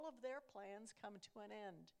of their plans come to an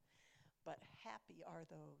end. But happy are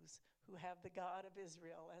those who have the God of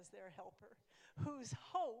Israel as their helper, whose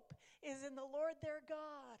hope is in the Lord their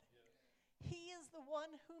God. He is the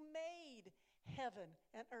one who made heaven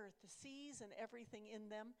and earth, the seas and everything in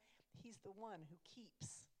them. He's the one who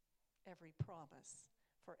keeps every promise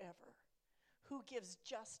forever, who gives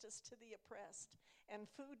justice to the oppressed and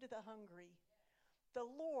food to the hungry. The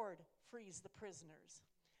Lord frees the prisoners.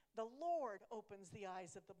 The Lord opens the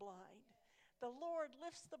eyes of the blind. The Lord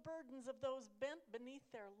lifts the burdens of those bent beneath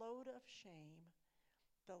their load of shame.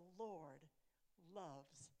 The Lord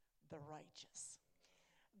loves the righteous.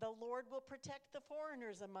 The Lord will protect the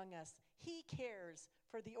foreigners among us. He cares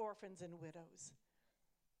for the orphans and widows.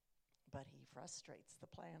 But he frustrates the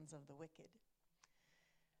plans of the wicked.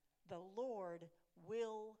 The Lord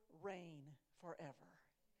will reign forever.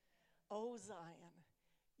 O Zion,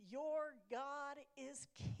 your God is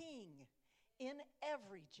king in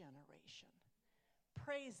every generation.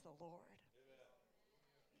 Praise the Lord.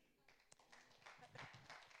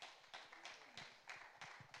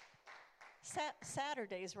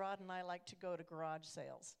 Saturdays, Rod and I like to go to garage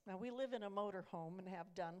sales. Now, we live in a motor home and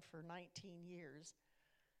have done for 19 years,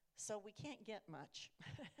 so we can't get much.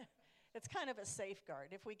 It's kind of a safeguard.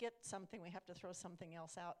 If we get something, we have to throw something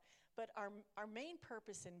else out. But our main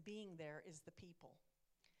purpose in being there is the people.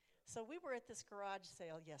 So we were at this garage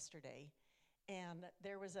sale yesterday, and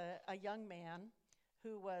there was a young man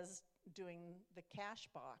who was doing the cash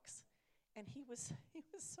box, and he was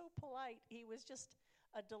so polite. He was just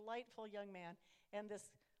a delightful young man. And this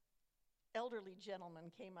elderly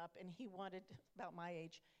gentleman came up, and he wanted, about my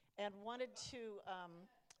age, and wanted to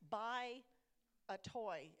buy a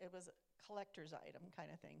toy. It was a collector's item kind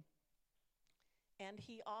of thing. And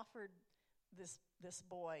he offered this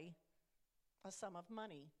boy a sum of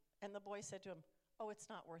money. And the boy said to him, "Oh, it's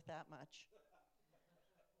not worth that much."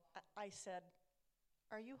 I said,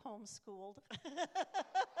 "Are you homeschooled?"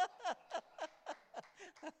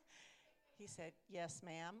 He said, "Yes,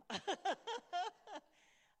 ma'am."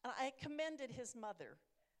 And I commended his mother,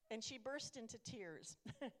 and she burst into tears.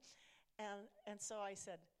 And so I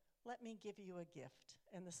said, "Let me give you a gift."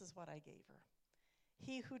 And this is what I gave her.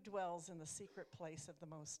 "He who dwells in the secret place of the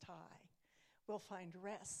Most High will find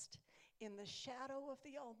rest in the shadow of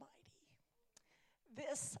the Almighty.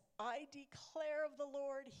 This I declare of the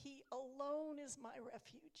Lord, he alone is my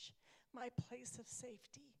refuge, my place of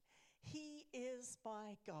safety. He is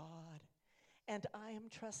my God, and I am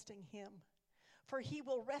trusting him. For he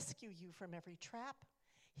will rescue you from every trap.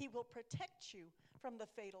 He will protect you from the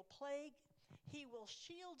fatal plague. He will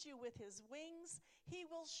shield you with his wings. He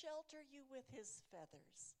will shelter you with his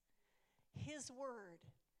feathers. His word,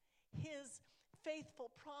 his faithful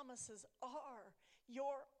promises are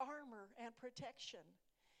your armor and protection.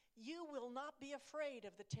 You will not be afraid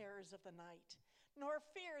of the terrors of the night, nor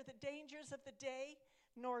fear the dangers of the day,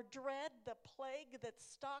 nor dread the plague that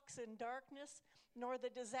stalks in darkness, nor the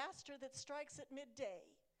disaster that strikes at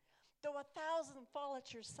midday. Though 1,000 fall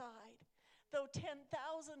at your side, though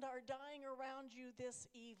 10,000 are dying around you, this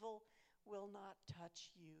evil will not touch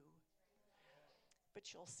you.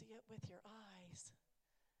 But you'll see it with your eyes.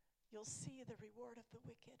 You'll see the reward of the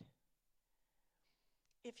wicked.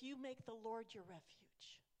 If you make the Lord your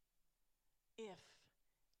refuge, if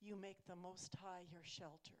you make the Most High your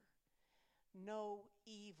shelter, no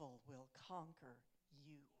evil will conquer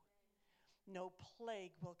you. No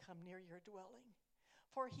plague will come near your dwelling.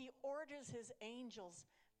 For he orders his angels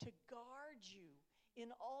to guard you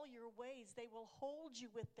in all your ways. They will hold you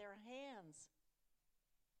with their hands.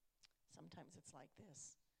 Sometimes it's like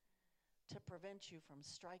this: to prevent you from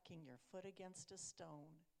striking your foot against a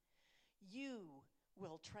stone. You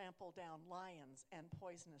will trample down lions and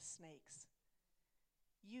poisonous snakes.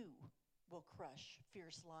 You will crush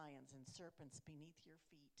fierce lions and serpents beneath your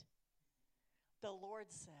feet. The Lord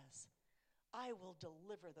says, I will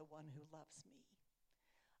deliver the one who loves me.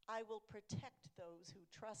 I will protect those who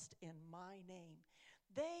trust in my name.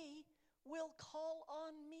 They will call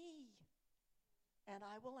on me, and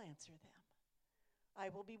I will answer them. I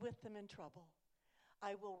will be with them in trouble.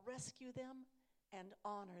 I will rescue them and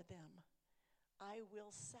honor them. I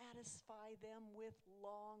will satisfy them with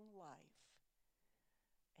long life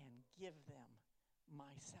and give them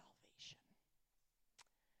my salvation.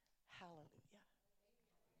 Hallelujah.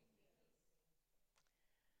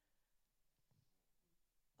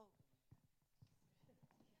 Oh.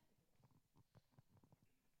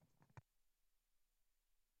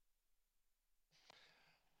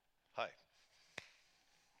 Hi.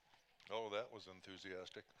 Oh, that was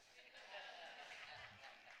enthusiastic.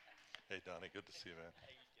 Hey, Donnie, good to see you, man. How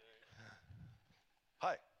you doing?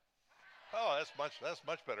 Hi. Oh, that's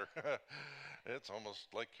much better. It's almost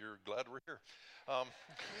like you're glad we're here. Um,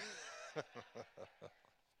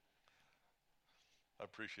 I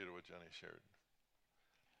appreciated what Jenny shared.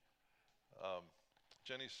 Um,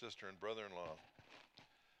 Jenny's sister and brother-in-law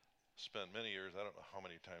spent many years. I don't know how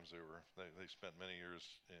many times they were. They spent many years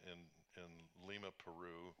in Lima,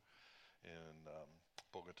 Peru, in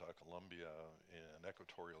Bogota, Colombia, in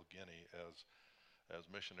Equatorial Guinea as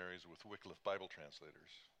missionaries with Wycliffe Bible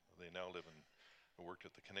translators. They now live in worked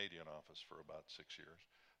at the Canadian office for about 6 years,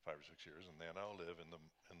 5 or 6 years, and they now live in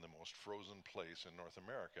the most frozen place in North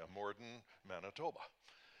America, Morden, Manitoba.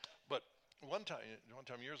 But one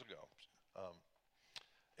time years ago, um,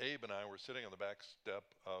 Abe and I were sitting on the back step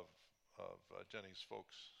of Jenny's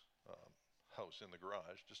folks' house in the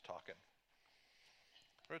garage, just talking.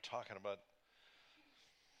 We were talking about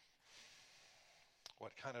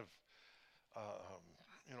what kind of um,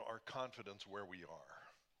 our confidence where we are,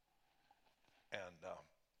 and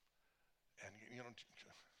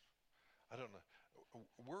I don't know.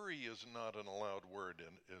 Worry is not an allowed word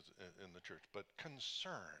in the church, but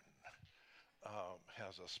concern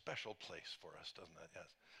has a special place for us, doesn't it?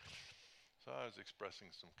 Yes. So I was expressing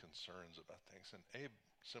some concerns about things, and Abe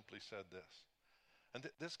simply said this. And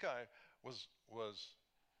this guy was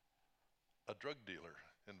a drug dealer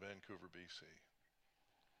in Vancouver, BC.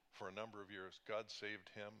 For a number of years, God saved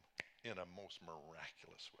him in a most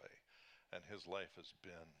miraculous way, and his life has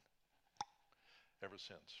been ever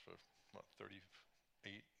since for what,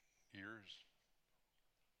 38 years,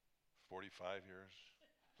 45 years,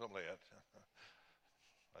 something like that.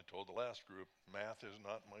 I told the last group, math is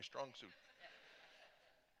not my strong suit.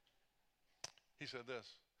 He said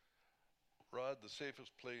this, Rod, the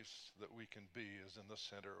safest place that we can be is in the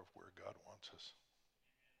center of where God wants us.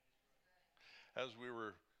 As we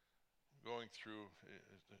were going through,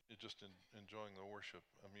 enjoying the worship,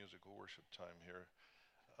 a musical worship time here,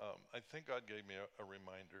 I think God gave me a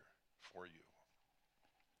reminder for you.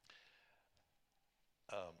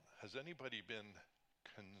 Has anybody been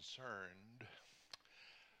concerned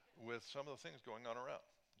with some of the things going on around?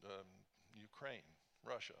 Ukraine,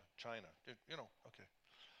 Russia, China, okay.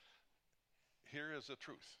 Here is the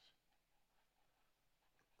truth.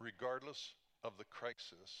 Regardless of the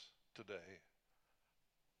crisis today,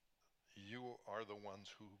 you are the ones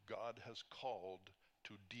who God has called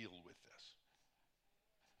to deal with this.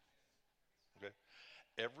 Okay?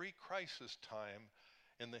 Every crisis time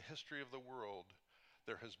in the history of the world,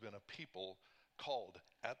 there has been a people called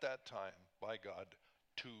at that time by God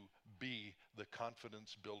to be the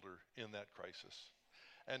confidence builder in that crisis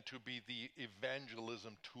and to be the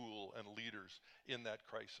evangelism tool and leaders in that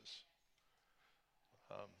crisis.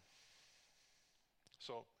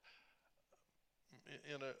 So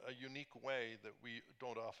in a unique way that we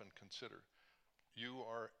don't often consider, you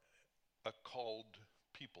are a called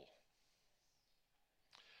people.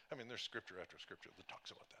 I mean, there's scripture after scripture that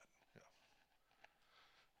talks about that.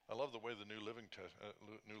 I love the way the New Living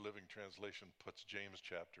Translation puts James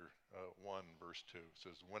chapter 1, verse 2. It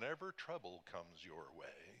says, whenever trouble comes your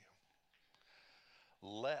way,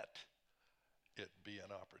 let it be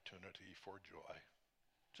an opportunity for joy.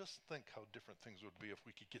 Just think how different things would be if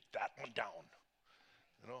we could get that one down.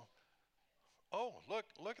 Oh,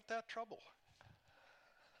 look at that trouble.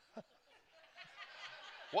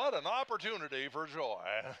 What an opportunity for joy.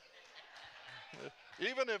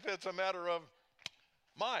 Even if it's a matter of,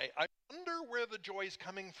 I wonder where the joy is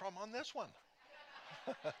coming from on this one.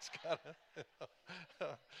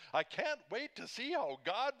 I can't wait to see how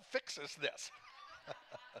God fixes this.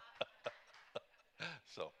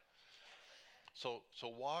 So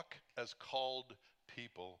walk as called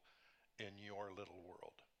people in your little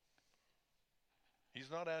world.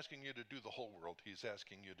 He's not asking you to do the whole world. He's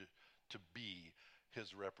asking you to be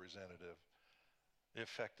his representative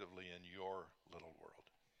effectively in your little world.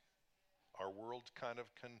 Our world kind of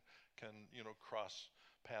can cross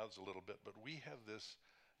paths a little bit, but we have this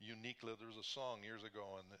unique. There was a song years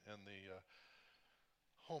ago,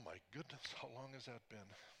 oh my goodness, how long has that been?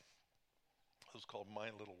 It was called My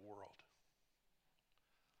Little World.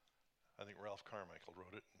 I think Ralph Carmichael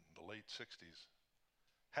wrote it in the late 60s.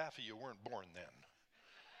 Half of you weren't born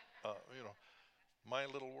then. My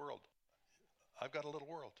little world. I've got a little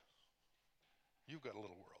world. You've got a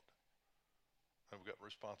little world. And we've got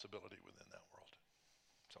responsibility within that world.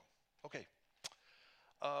 So, okay.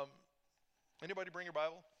 Anybody bring your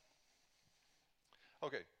Bible?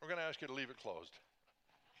 Okay, we're going to ask you to leave it closed.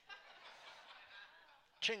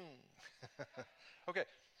 Ching! Okay,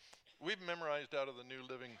 we've memorized out of the New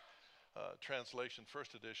Living Translation,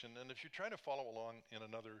 first edition, and if you try to follow along in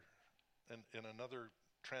another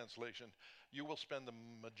translation, you will spend the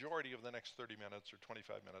majority of the next 30 minutes or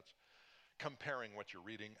 25 minutes comparing what you're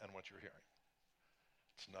reading and what you're hearing.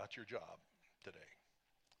 It's not your job today.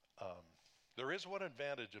 There is one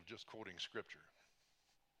advantage of just quoting Scripture.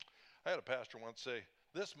 I had a pastor once say,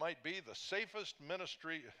 this might be the safest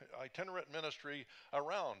ministry, itinerant ministry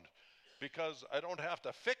around, because I don't have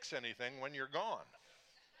to fix anything when you're gone,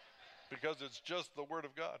 because it's just the Word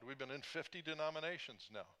of God. We've been in 50 denominations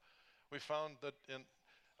now. We found that in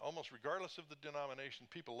almost regardless of the denomination,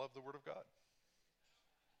 people love the Word of God.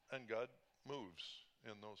 And God moves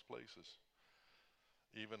in those places,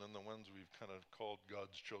 even in the ones we've kind of called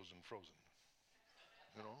God's chosen frozen.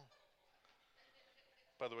 You know?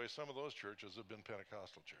 By the way, some of those churches have been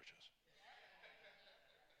Pentecostal churches.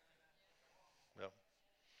 Yeah.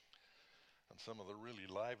 And some of the really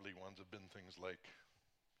lively ones have been things like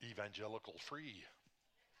evangelical free.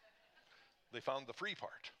 They found the free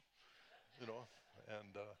part, you know,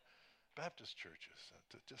 and Baptist churches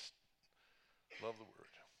that just love the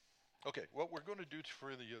Word. Okay, what we're going to do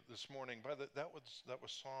for this morning, that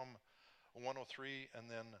was Psalm 103, and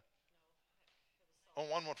then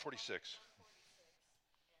 146,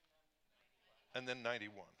 and then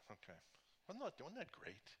 91. Okay, wasn't that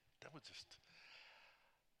great? That was just.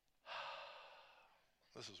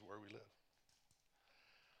 This is where we live.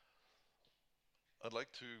 I'd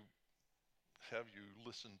like to have you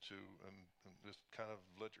listen to and just kind of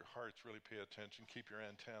let your hearts really pay attention, keep your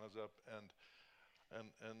antennas up, and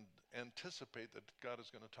anticipate that God is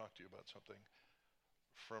going to talk to you about something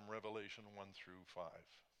from Revelation 1 through 5.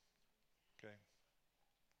 Okay?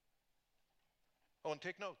 Oh, and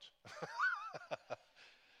take notes.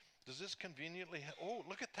 Does this conveniently oh,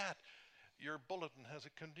 look at that. Your bulletin has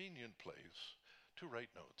a convenient place to write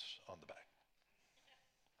notes on the back.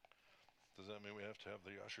 Does that mean we have to have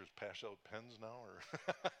the ushers pass out pens now, or?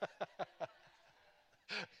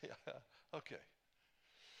 Yeah. Okay.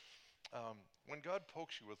 When God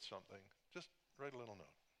pokes you with something, just write a little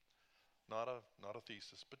note. Not a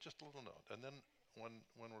thesis, but just a little note. And then when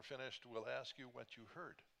we're finished, we'll ask you what you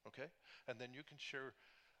heard. Okay? And then you can share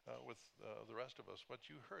with the rest of us what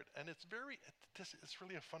you heard. And it's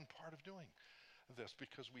really a fun part of doing this,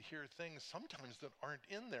 because we hear things sometimes that aren't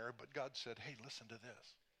in there, but God said, hey, listen to this.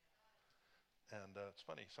 And it's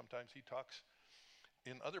funny, sometimes he talks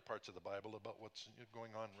in other parts of the Bible about what's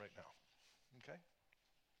going on right now. Okay?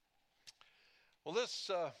 Well,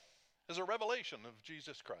 this is a revelation of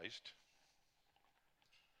Jesus Christ,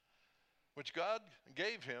 which God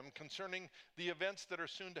gave him concerning the events that are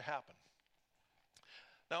soon to happen.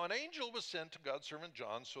 Now, an angel was sent to God's servant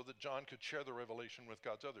John so that John could share the revelation with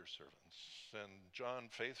God's other servants. And John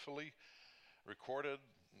faithfully recorded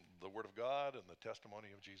the Word of God and the testimony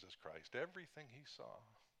of Jesus Christ, everything he saw.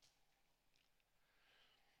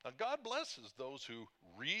 Now, God blesses those who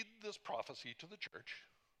read this prophecy to the church,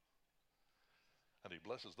 and he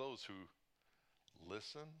blesses those who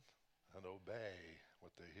listen and obey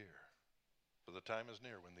what they hear. For the time is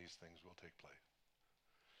near when these things will take place.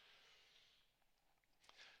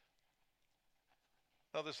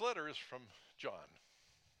 Now, this letter is from John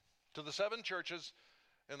to the 7 churches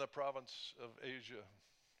in the province of Asia,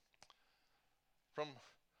 from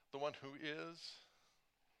the one who is,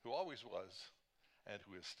 who always was, and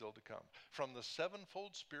who is still to come, from the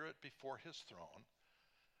sevenfold Spirit before his throne,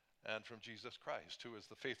 and from Jesus Christ, who is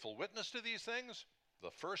the faithful witness to these things,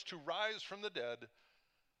 the first to rise from the dead,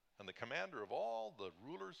 and the commander of all the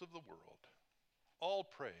rulers of the world. All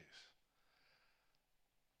praise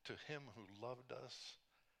to him who loved us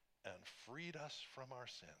and freed us from our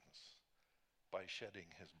sins by shedding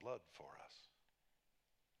his blood for us.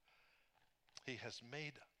 He has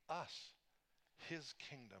made us his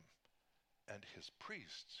kingdom and his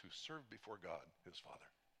priests who serve before God, his Father.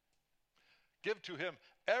 Give to him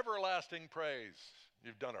everlasting praise.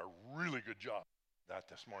 You've done a really good job of that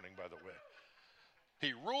this morning, by the way.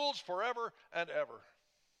 He rules forever and ever.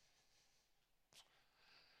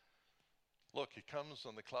 Look, he comes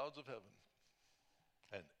on the clouds of heaven,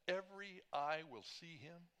 and every eye will see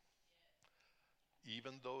him,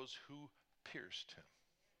 even those who pierced him.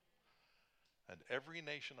 And every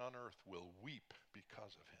nation on earth will weep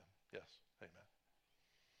because of him. Yes, amen.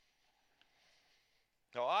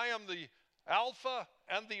 Now, I am the Alpha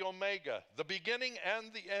and the Omega, the beginning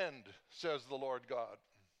and the end, says the Lord God.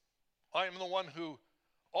 I am the one who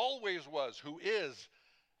always was, who is,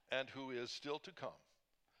 and who is still to come,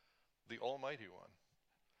 the Almighty One.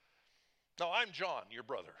 Now, I'm John, your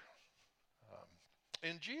brother.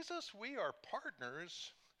 In Jesus, we are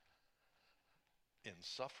partners in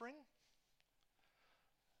suffering,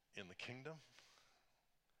 in the kingdom,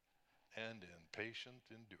 and in patient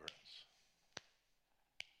endurance.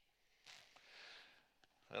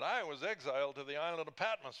 And I was exiled to the island of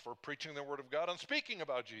Patmos for preaching the word of God and speaking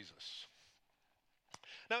about Jesus.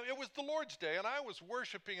 Now, it was the Lord's day, and I was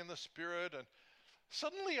worshiping in the Spirit, and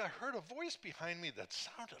suddenly I heard a voice behind me that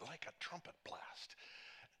sounded like a trumpet blast.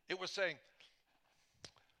 It was saying,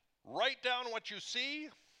 "Write down what you see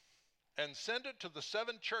and send it to the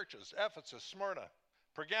 7 churches: Ephesus, Smyrna,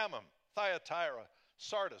 Pergamum, Thyatira,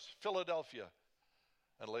 Sardis, Philadelphia,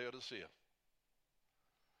 and Laodicea."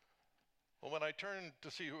 Well, when I turned to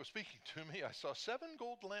see who was speaking to me, I saw 7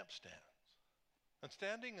 gold lampstands. And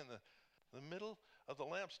standing in the middle of the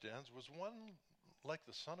lampstands was one like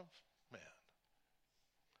the Son of Man.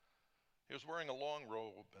 He was wearing a long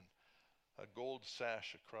robe and a gold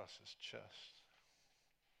sash across his chest.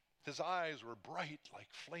 His eyes were bright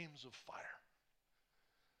like flames of fire.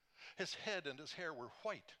 His head and his hair were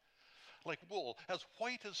white, like wool, as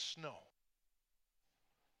white as snow.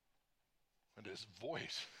 And his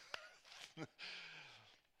voice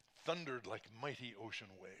thundered like mighty ocean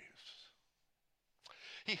waves.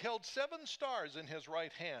 He held 7 stars in his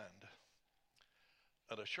right hand,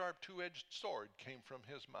 and a sharp 2-edged sword came from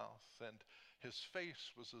his mouth, and his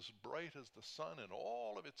face was as bright as the sun in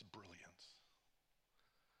all of its brilliance.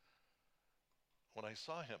 When I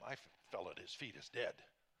saw him, I fell at his feet as dead.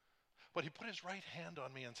 But he put his right hand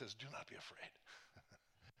on me and says, "Do not be afraid.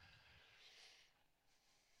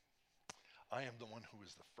 I am the one who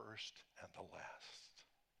is the first and the last,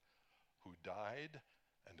 who died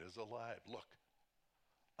and is alive. Look,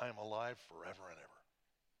 I am alive forever and ever,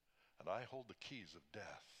 and I hold the keys of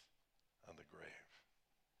death and the grave.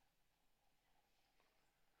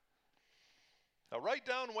 Now write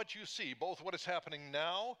down what you see, both what is happening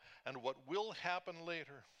now and what will happen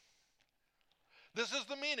later. This is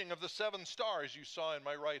the meaning of the 7 stars you saw in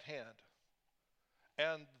my right hand,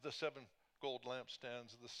 and the 7 gold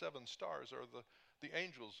lampstands. The 7 stars are the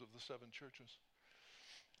angels of the 7 churches,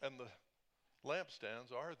 and the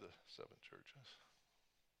lampstands are the 7 churches.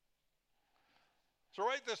 So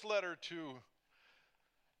write this letter to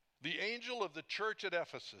the angel of the church at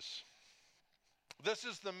Ephesus. This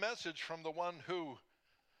is the message from the one who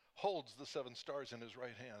holds the 7 stars in his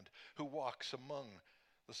right hand, who walks among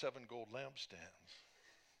the 7 gold lampstands.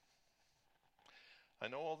 I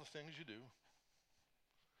know all the things you do.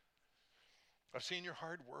 I've seen your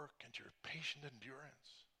hard work and your patient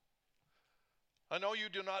endurance. I know you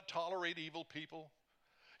do not tolerate evil people.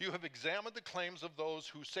 You have examined the claims of those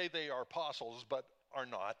who say they are apostles but are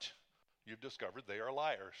not. You've discovered they are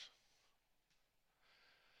liars.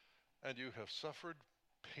 And you have suffered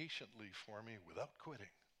patiently for me without quitting.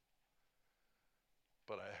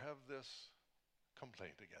 But I have this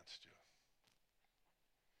complaint against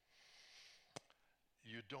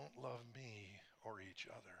you. You don't love me or each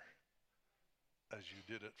other as you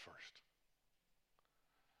did at first.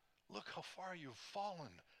 Look how far you've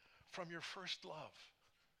fallen from your first love.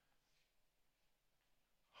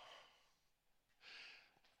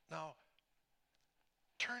 Now,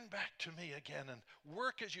 turn back to me again and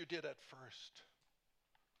work as you did at first.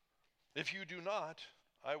 If you do not,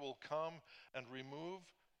 I will come and remove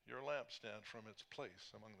your lampstand from its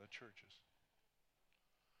place among the churches.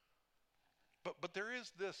 But there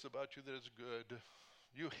is this about you that is good.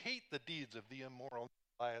 You hate the deeds of the immoral,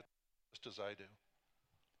 just as I do.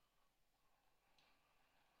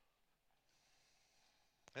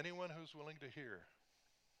 Anyone who's willing to hear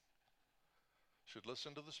should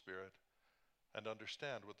listen to the Spirit and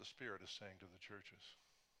understand what the Spirit is saying to the churches.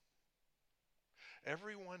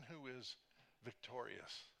 Everyone who is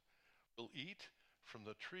victorious will eat from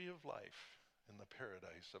the tree of life in the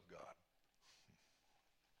paradise of God.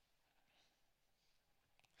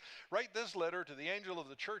 Write this letter to the angel of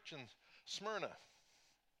the church in Smyrna.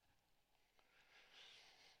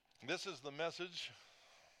 This is the message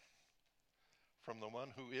from the one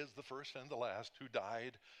who is the first and the last, who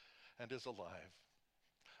died and is alive.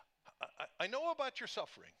 I know about your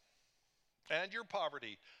suffering and your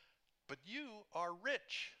poverty, but you are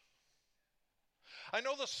rich. I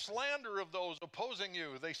know the slander of those opposing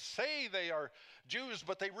you. They say they are Jews,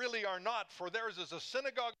 but they really are not, for theirs is a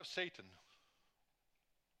synagogue of Satan.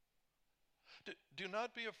 Do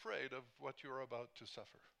not be afraid of what you are about to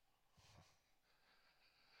suffer.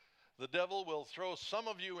 The devil will throw some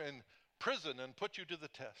of you in prison and put you to the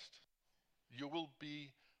test. You will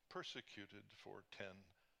be persecuted for 10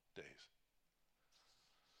 days.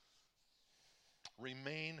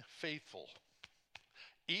 Remain faithful,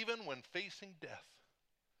 even when facing death,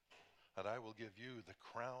 and I will give you the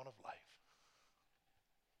crown of life.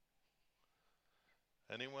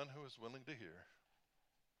 Anyone who is willing to hear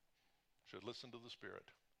should listen to the Spirit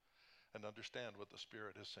and understand what the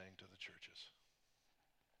Spirit is saying to the churches.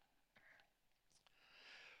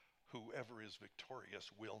 whoever is victorious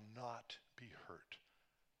will not be hurt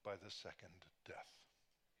by the second death.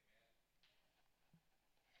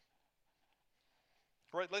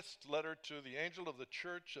 Right, let's letter to the angel of the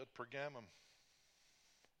church at Pergamum.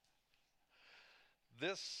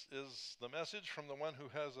 This is the message from the one who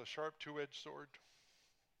has a sharp two-edged sword.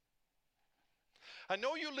 I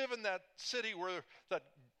know you live in that city where that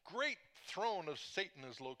great throne of Satan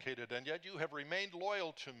is located, and yet you have remained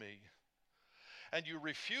loyal to me. And you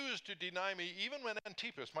refused to deny me even when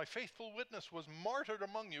Antipas, my faithful witness, was martyred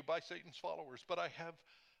among you by Satan's followers. But I have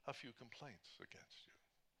a few complaints against you.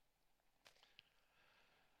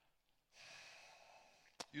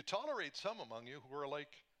 You tolerate some among you who are like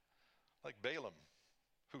Balaam,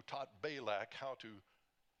 who taught Balak how to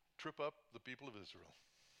trip up the people of Israel.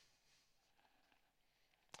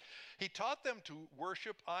 He taught them to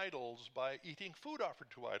worship idols by eating food offered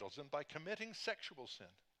to idols and by committing sexual sin.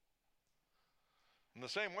 In the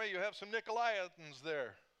same way, you have some Nicolaitans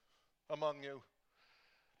there among you,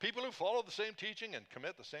 people who follow the same teaching and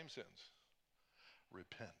commit the same sins.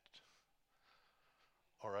 Repent,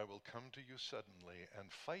 or I will come to you suddenly and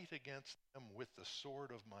fight against them with the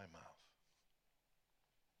sword of my mouth.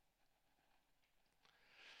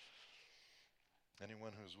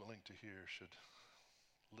 Anyone who is willing to hear should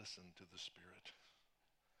listen to the Spirit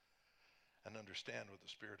and understand what the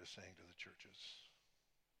Spirit is saying to the churches.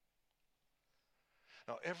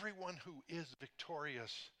 Now, everyone who is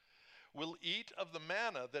victorious will eat of the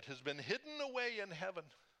manna that has been hidden away in heaven.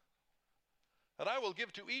 And I will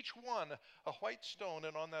give to each one a white stone,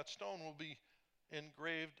 and on that stone will be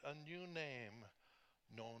engraved a new name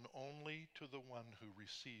known only to the one who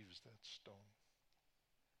receives that stone.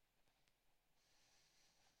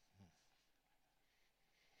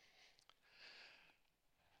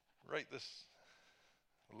 Write this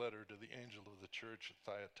letter to the angel of the church at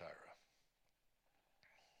Thyatira.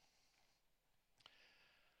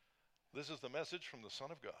 This is the message from the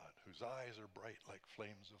Son of God, whose eyes are bright like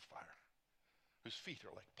flames of fire, whose feet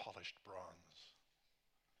are like polished bronze.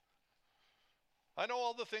 I know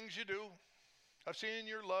all the things you do. I've seen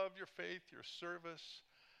your love, your faith, your service,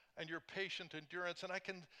 and your patient endurance, and I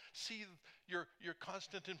can see your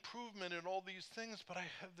constant improvement in all these things, but I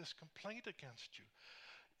have this complaint against you.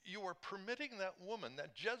 You are permitting that woman,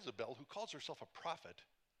 that Jezebel, who calls herself a prophet,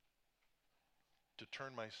 to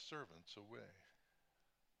turn my servants away.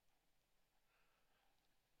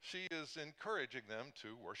 She is encouraging them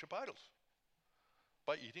to worship idols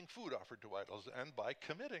by eating food offered to idols and by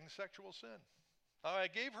committing sexual sin. Now, I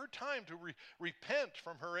gave her time to repent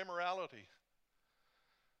from her immorality,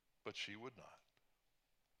 but she would not.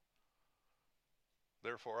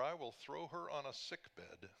 Therefore, I will throw her on a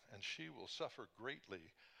sickbed, and she will suffer greatly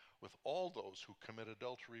with all those who commit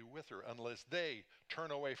adultery with her, unless they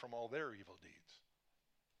turn away from all their evil deeds.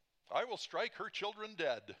 I will strike her children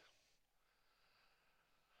dead.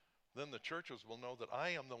 Then the churches will know that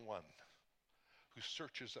I am the one who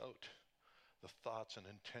searches out the thoughts and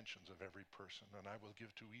intentions of every person, and I will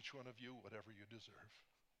give to each one of you whatever you deserve.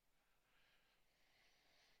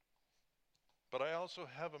 But I also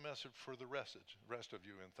have a message for the rest of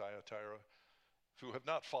you in Thyatira who have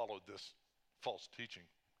not followed this false teaching.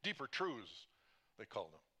 Deeper truths, they call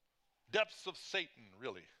them. Depths of Satan,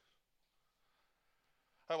 really.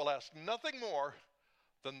 I will ask nothing more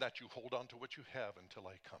than that you hold on to what you have until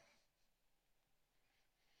I come.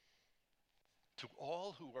 To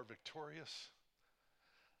all who are victorious,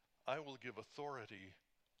 I will give authority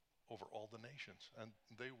over all the nations, and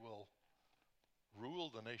they will rule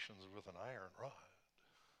the nations with an iron rod,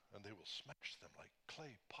 and they will smash them like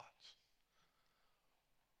clay pots.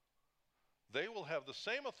 They will have the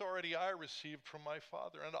same authority I received from my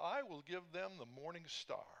Father, and I will give them the morning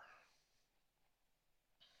star.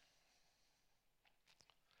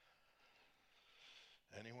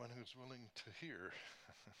 Anyone who's willing to hear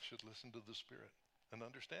should listen to the Spirit and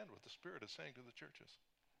understand what the Spirit is saying to the churches.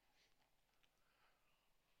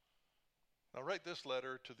 Now write this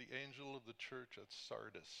letter to the angel of the church at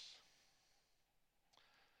Sardis.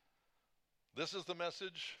 This is the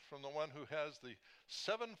message from the one who has the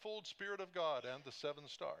sevenfold Spirit of God and the 7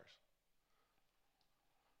 stars.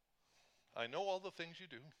 I know all the things you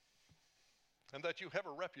do, and that you have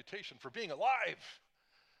a reputation for being alive,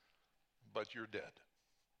 but you're dead.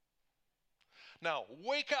 Now,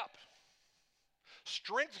 wake up.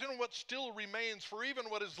 Strengthen what still remains, for even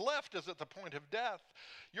what is left is at the point of death.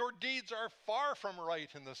 Your deeds are far from right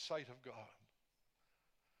in the sight of God.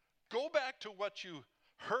 Go back to what you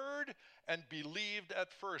heard and believed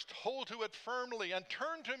at first. Hold to it firmly and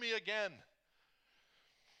turn to me again.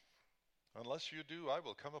 Unless you do, I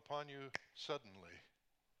will come upon you suddenly,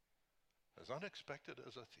 as unexpected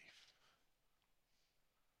as a thief.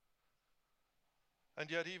 And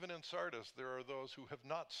yet even in Sardis there are those who have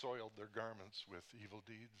not soiled their garments with evil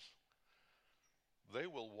deeds. They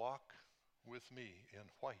will walk with me in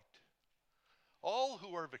white. All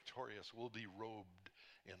who are victorious will be robed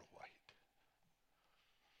in white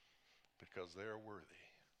because they are worthy.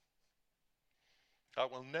 I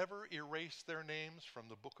will never erase their names from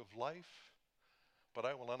the book of life, but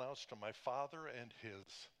I will announce to my Father and his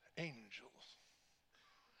angels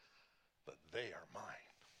that they are mine.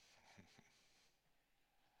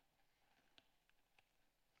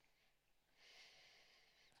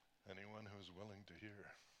 Anyone who's willing to hear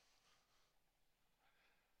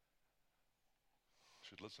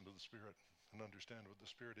should listen to the Spirit and understand what the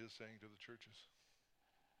Spirit is saying to the churches.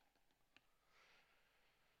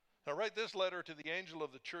 Now write this letter to the angel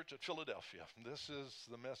of the church at Philadelphia. This is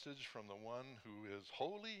the message from the one who is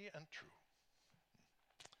holy and true.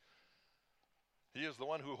 He is the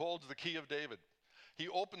one who holds the key of David. He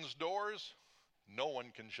opens doors, no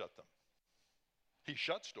one can shut them. He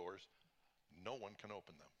shuts doors, no one can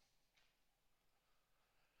open them.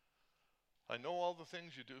 I know all the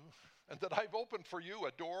things you do, and that I've opened for you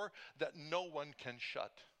a door that no one can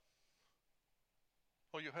shut.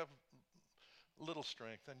 Oh, you have little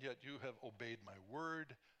strength, and yet you have obeyed my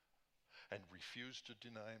word and refused to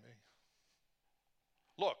deny me.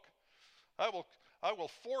 Look, I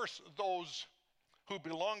will force those who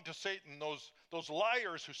belong to Satan, those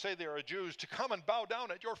liars who say they are Jews, to come and bow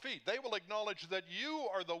down at your feet. They will acknowledge that you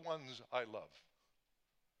are the ones I love.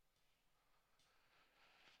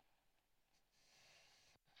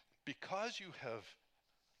 Because you have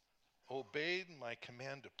obeyed my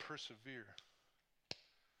command to persevere,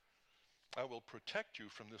 I will protect you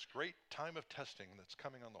from this great time of testing that's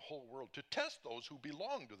coming on the whole world, to test those who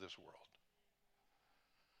belong to this world.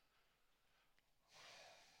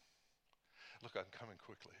 Look, I'm coming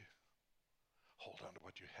quickly. Hold on to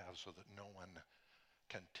what you have so that no one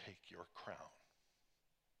can take your crown.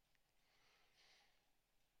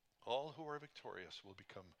 All who are victorious will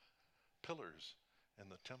become pillars in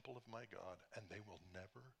the temple of my God, and they will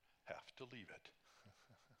never have to leave it.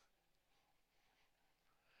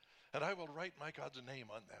 And I will write my God's name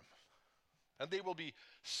on them. And they will be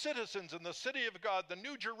citizens in the city of God, the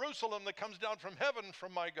new Jerusalem that comes down from heaven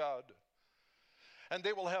from my God. And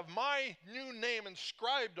they will have my new name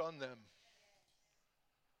inscribed on them.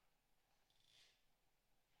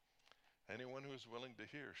 Anyone who is willing to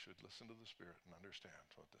hear should listen to the Spirit and understand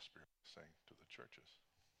what the Spirit is saying to the churches.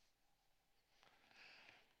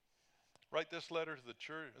 Write this letter to the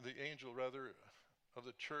church, the angel rather, of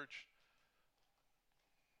the church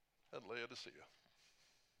at Laodicea.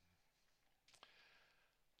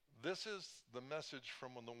 This is the message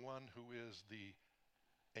from the one who is the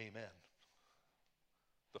Amen,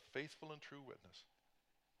 the faithful and true witness,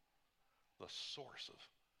 the source of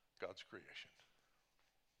God's creation.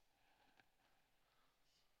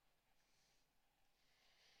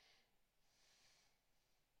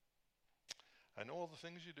 I know all the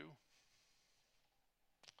things you do,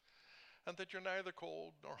 and that you're neither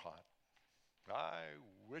cold nor hot. I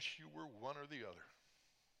wish you were one or the other.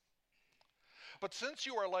 But since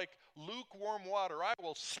you are like lukewarm water, I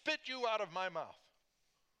will spit you out of my mouth.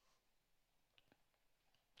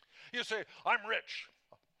 You say, I'm rich.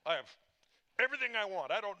 I have everything I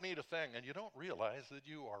want. I don't need a thing. And you don't realize that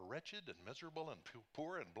you are wretched and miserable and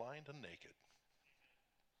poor and blind and naked.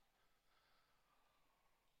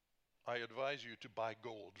 I advise you to buy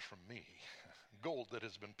gold from me, gold that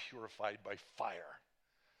has been purified by fire.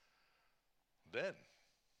 Then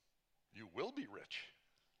you will be rich.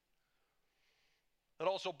 And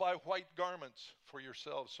also buy white garments for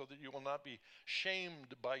yourselves so that you will not be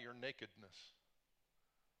shamed by your nakedness.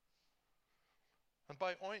 And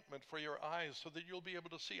buy ointment for your eyes so that you'll be able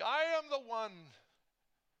to see. I am the one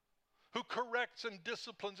who corrects and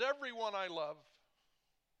disciplines everyone I love.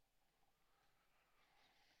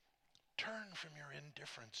 Turn from your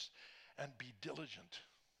indifference and be diligent.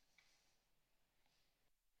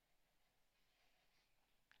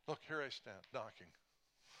 Look, here I stand, knocking.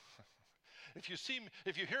 If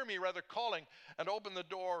you hear me rather calling and open the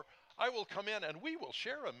door, I will come in and we will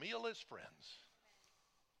share a meal as friends.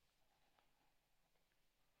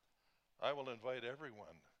 I will invite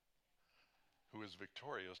everyone who is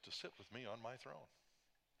victorious to sit with me on my throne,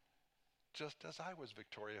 just as I was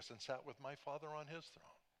victorious and sat with my Father on his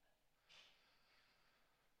throne.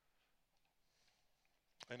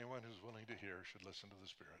 Anyone who's willing to hear should listen to the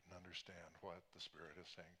Spirit and understand what the Spirit is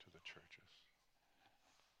saying to the churches.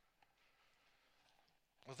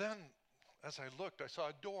 Well, then, as I looked, I saw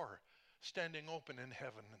a door standing open in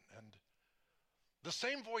heaven, and the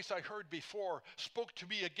same voice I heard before spoke to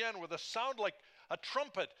me again with a sound like a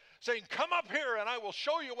trumpet saying, "Come up here and I will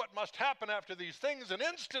show you what must happen after these things." And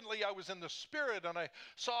instantly I was in the Spirit, and I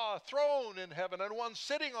saw a throne in heaven and one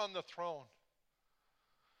sitting on the throne.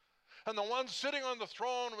 And the one sitting on the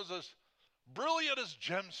throne was as brilliant as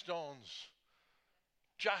gemstones,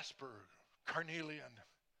 jasper, carnelian.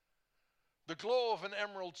 The glow of an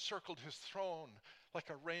emerald circled his throne like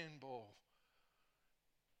a rainbow.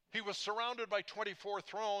 He was surrounded by 24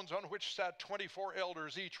 thrones on which sat 24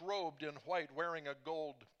 elders, each robed in white, wearing a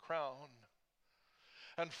gold crown.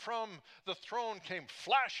 And from the throne came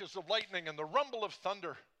flashes of lightning and the rumble of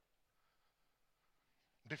thunder.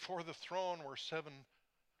 Before the throne were 7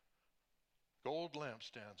 gold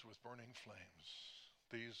lampstands with burning flames.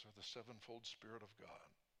 These are the sevenfold Spirit of God.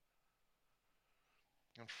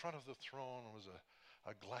 In front of the throne was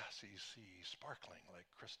a glassy sea, sparkling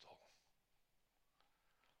like crystal.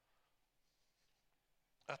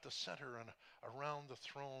 At the center and around the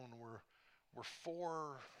throne were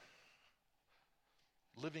 4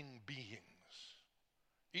 living beings,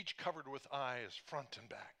 each covered with eyes, front and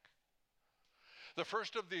back. The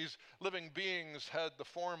first of these living beings had the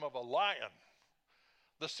form of a lion.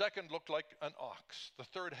 The second looked like an ox. The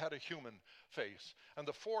third had a human face. And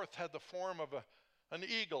the fourth had the form of an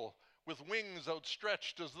eagle with wings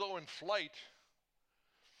outstretched as though in flight.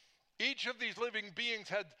 Each of these living beings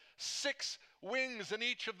had 6 wings, and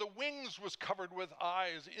each of the wings was covered with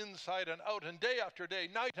eyes inside and out. And day after day,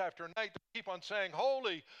 night after night, they keep on saying,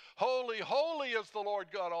 "Holy, holy, holy is the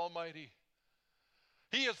Lord God Almighty.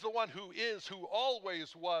 He is the one who is, who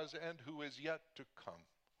always was, and who is yet to come."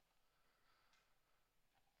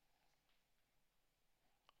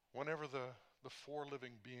 Whenever the 4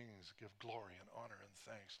 living beings give glory and honor and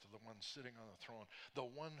thanks to the one sitting on the throne, the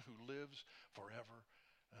one who lives forever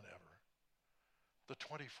and ever, the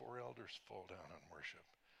 24 elders fall down and worship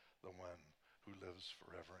the one who lives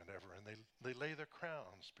forever and ever. And they lay their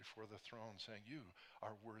crowns before the throne, saying, "You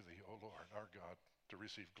are worthy, O Lord, our God, to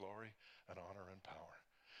receive glory and honor and power.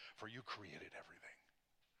 For you created everything.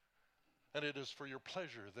 And it is for your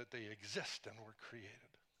pleasure that they exist and were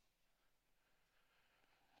created."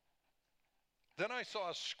 Then I saw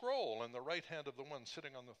a scroll in the right hand of the one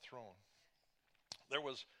sitting on the throne. There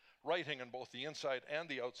was writing on both the inside and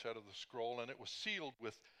the outside of the scroll, and it was sealed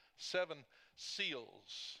with 7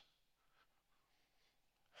 seals.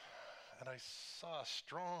 And I saw a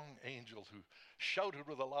strong angel who shouted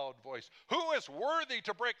with a loud voice, "Who is worthy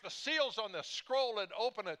to break the seals on this scroll and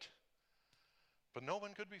open it?" But no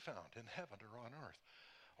one could be found in heaven or on earth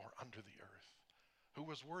or under the earth who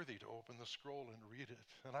was worthy to open the scroll and read it.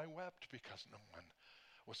 And I wept because no one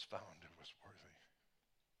was found who was worthy.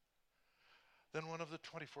 Then one of the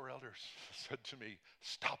 24 elders said to me,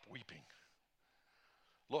 "Stop weeping.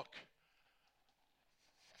 Look,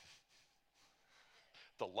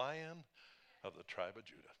 the Lion of the tribe of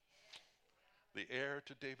Judah, the heir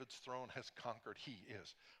to David's throne, has conquered. He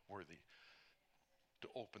is worthy to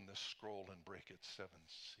open this scroll and break its 7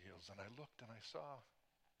 seals." And I looked and I saw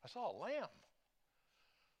a lamb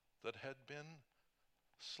that had been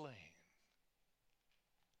slain,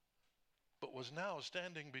 but was now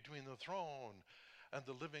standing between the throne and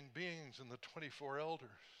the living beings and the 24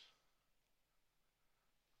 elders.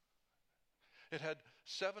 It had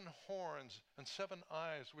 7 horns and 7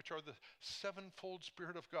 eyes, which are the sevenfold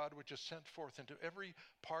Spirit of God, which is sent forth into every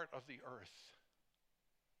part of the earth.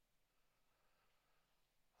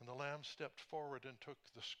 And the Lamb stepped forward and took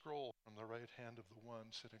the scroll from the right hand of the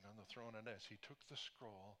one sitting on the throne. And as he took the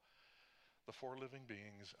scroll, the 4 living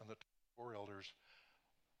beings and the 4 elders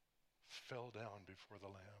fell down before the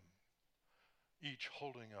Lamb, each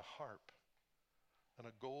holding a harp and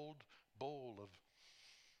a gold bowl of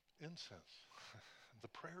incense, the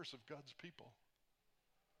prayers of God's people.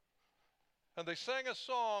 And they sang a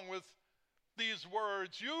song with these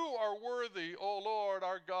words, "You are worthy, O Lord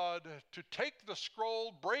our God, to take the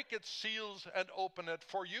scroll, break its seals, and open it.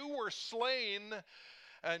 For you were slain,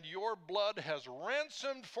 and your blood has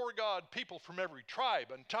ransomed for God people from every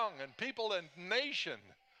tribe and tongue and people and nation.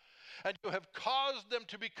 And you have caused them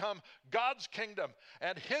to become God's kingdom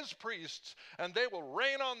and his priests, and they will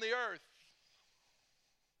reign on the earth."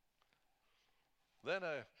 Then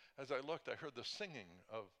as I looked, I heard the singing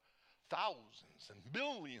of thousands and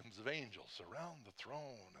millions of angels around the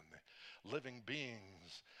throne and the living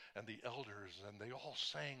beings and the elders, and they all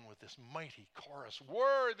sang with this mighty chorus,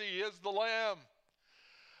 "Worthy is the Lamb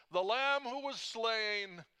who was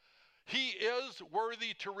slain. He is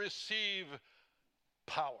worthy to receive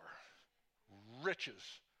power,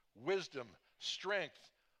 riches, wisdom,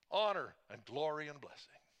 strength, honor, and glory and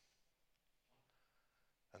blessing."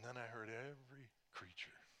 And then I heard every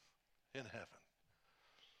creature in heaven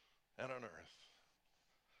and on earth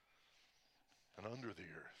and under the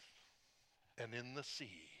earth and in the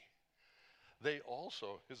sea. They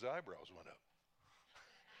also, his eyebrows went up.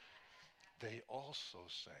 They also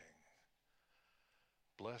sang,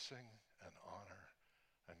 blessing and honor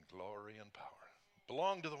and glory and power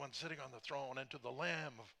belong to the one sitting on the throne and to the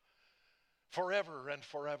Lamb forever and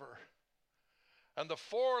forever. And the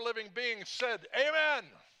 4 living beings said, Amen.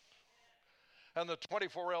 And the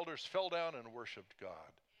 24 elders fell down and worshiped God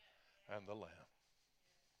and the Lamb.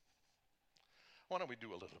 Why don't we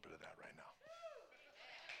do a little bit of that right now?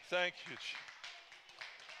 Thank you,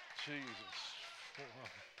 Jesus.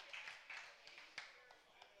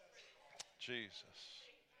 Jesus.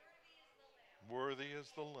 Worthy is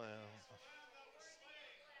the Lamb.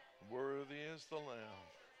 Worthy is the Lamb.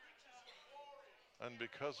 And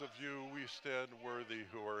because of you, we stand worthy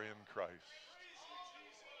who are in Christ.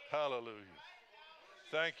 Hallelujah.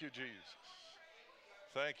 Thank you, Jesus.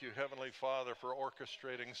 Thank you, Heavenly Father, for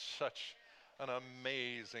orchestrating such an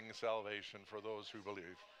amazing salvation for those who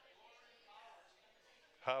believe.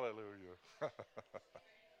 Hallelujah.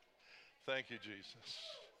 Thank you, Jesus.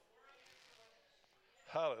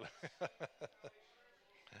 Hallelujah.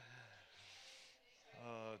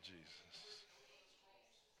 Oh, Jesus.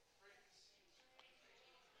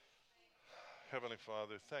 Heavenly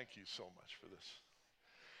Father, thank you so much for this.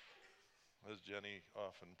 As Jenny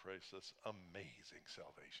often prays, this amazing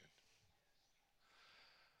salvation.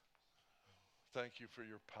 Thank you for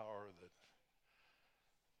your power that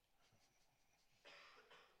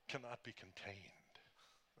cannot be contained,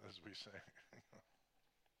 as we say.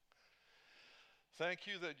 Thank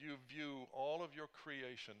you that you view all of your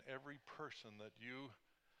creation, every person that you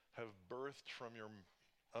have birthed from your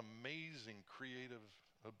amazing creative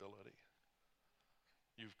ability.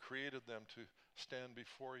 You've created them to stand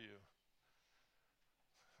before you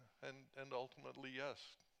and ultimately, yes,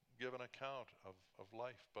 give an account of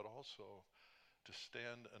life, but also to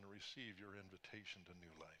stand and receive your invitation to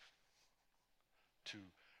new life, to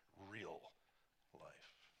real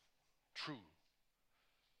life, true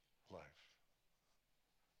life.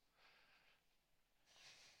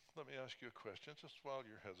 Let me ask you a question, just while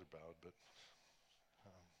your heads are bowed, but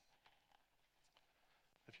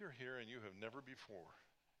if you're here and you have never before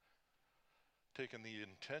taken the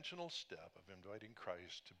intentional step of inviting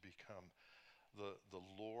Christ to become the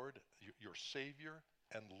Lord, your Savior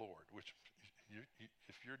and Lord, which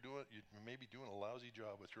if you're doing, you may be doing a lousy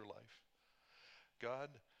job with your life. God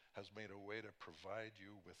has made a way to provide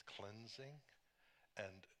you with cleansing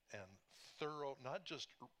and thorough, not just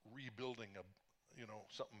rebuilding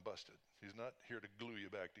something busted. He's not here to glue you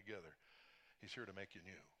back together. He's here to make you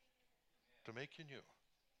new. To make you new.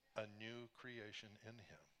 A new creation in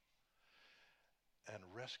him. And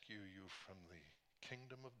rescue you from the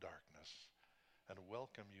kingdom of darkness and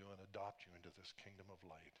welcome you and adopt you into this kingdom of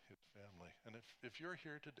light, his family. And if you're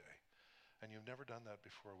here today and you've never done that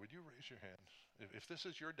before, would you raise your hand? If this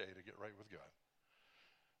is your day to get right with God,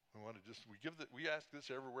 we ask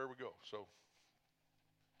this everywhere we go. So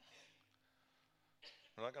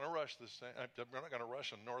we're not going to rush this thing. We're not going to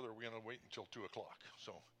rush, and nor are we going to wait until 2 o'clock.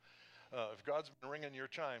 So if God's been ringing your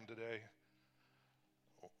chime today,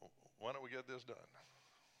 why don't we get this done?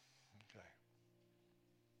 Okay.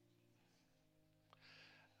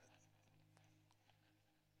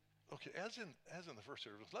 Okay, as in the first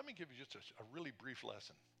service, let me give you just a really brief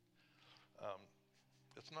lesson.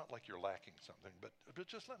 It's not like you're lacking something, but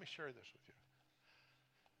just let me share this with you.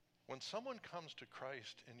 When someone comes to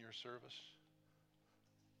Christ in your service,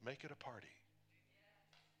 make it a party.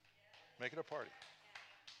 Make it a party.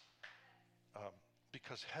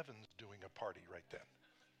 Because heaven's doing a party right then.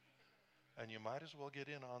 And you might as well get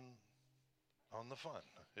in on the fun,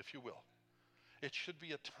 if you will. It should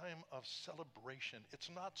be a time of celebration. It's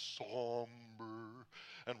not somber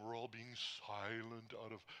and we're all being silent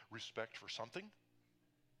out of respect for something.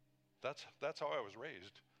 That's how I was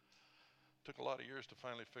raised. Took a lot of years to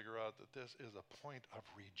finally figure out that this is a point of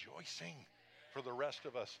rejoicing for the rest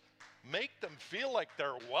of us. Make them feel like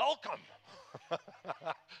they're welcome.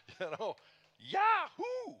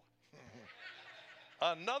 Yahoo!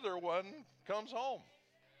 Another one comes home.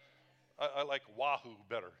 I like wahoo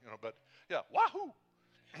better, but yeah, wahoo.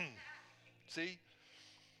 See?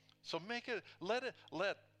 So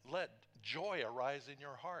let joy arise in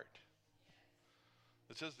your heart.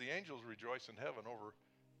 It says the angels rejoice in heaven over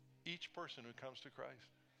each person who comes to Christ.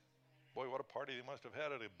 Boy, what a party they must have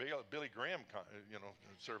had at a Billy Graham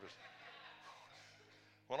service.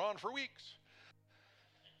 Went on for weeks.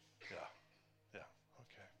 Yeah,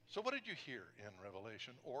 okay. So what did you hear in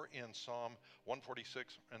Revelation or in Psalm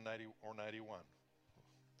 146 and 90 or 91?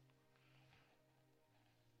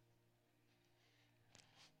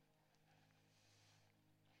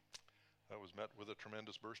 was met with a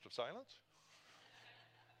tremendous burst of silence.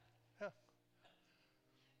 Yeah.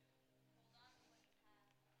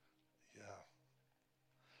 Yeah.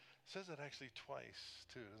 It says it actually twice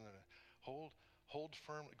too, doesn't it? Hold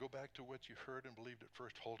firmly. Go back to what you heard and believed at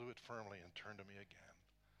first. Hold to it firmly and turn to me again.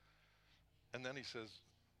 And then he says,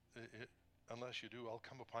 unless you do, I'll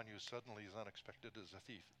come upon you suddenly as unexpected as a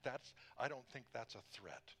thief. I don't think that's a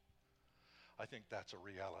threat. I think that's a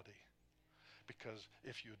reality. Because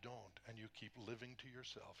if you don't and you keep living to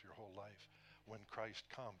yourself your whole life, when Christ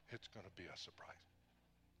comes, it's going to be a surprise.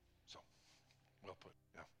 So, well put.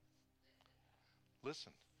 Yeah.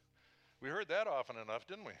 Listen. We heard that often enough,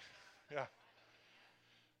 didn't we? Yeah.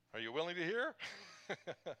 Are you willing to hear?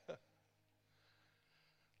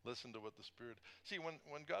 Listen to what the Spirit. See,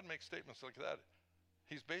 when God makes statements like that,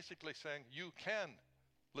 he's basically saying you can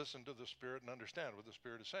listen to the Spirit and understand what the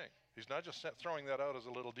Spirit is saying. He's not just throwing that out as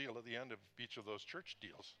a little deal at the end of each of those church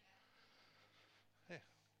deals. Hey,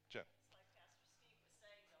 Jen. It's like Pastor Steve was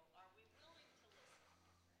saying, though, are we willing to listen?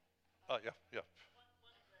 Yeah, yeah.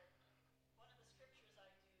 One of the scriptures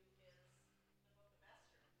I do is the book of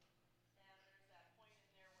Esther. And there's that point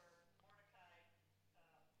in there where Mordecai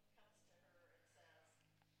comes to her and says,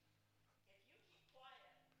 if you keep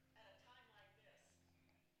quiet at a time like this,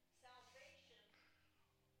 salvation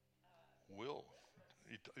Will.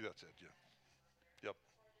 That's it, yeah. Yep.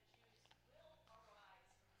 for the Jews will arise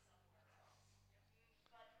from somewhere else.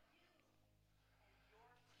 But you and your people will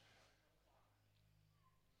die.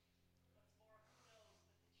 What's more, who knows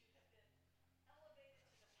but that you have been elevated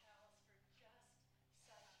to the palace for just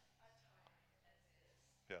such a time as this.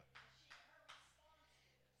 Yeah. Her response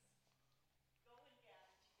is, go and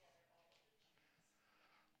gather together all of the Jews and fast for me.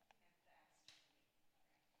 My maids and I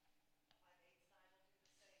will do the same.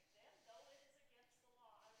 Then, though it is against the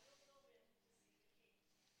law, I will go in to see the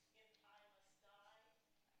king. If I must die,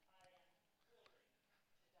 I am willing to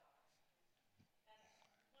die.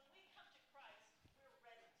 And when we come to Christ, we're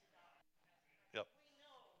ready to die. Yep. We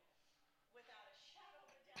know without a shadow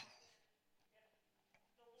of a doubt that if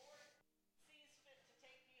the Lord sees fit to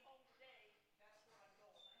take me home today, that's where I'm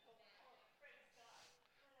going. I'm going home. Praise God.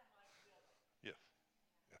 But am I willing? Yes.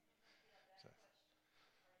 Yeah, that So, question.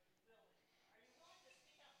 Are you willing? Are you willing to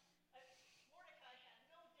speak up? Mordecai had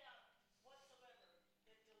no doubt whatsoever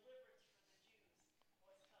that deliverance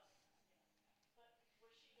for the Jews was coming. But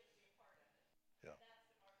was she going to be a part of it? yeah. And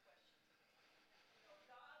that's our question today. You know,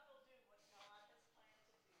 God will do what God has planned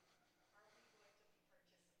to do. Are we going to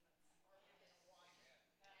be participants? Or are we going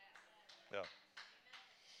to watch it happen? Yeah.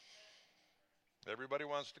 Everybody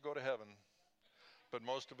wants to go to heaven, but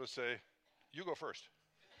most of us say, you go first.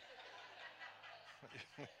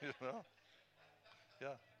 You know?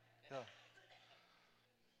 Yeah. Yeah.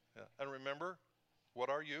 Yeah. And remember, what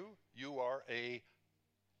are you? You are a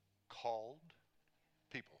called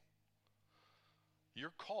people.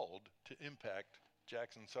 You're called to impact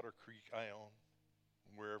Jackson, Sutter Creek, Ione,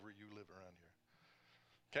 wherever you live around here.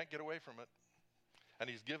 Can't get away from it. And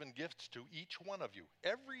he's given gifts to each one of you.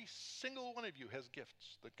 Every single one of you has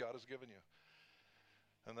gifts that God has given you.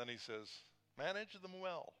 And then he says, manage them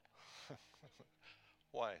well.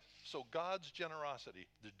 Why? So God's generosity,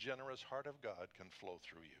 the generous heart of God, can flow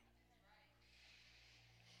through you.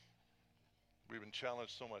 We've been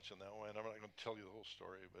challenged so much in that way, and I'm not going to tell you the whole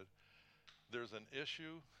story, but there's an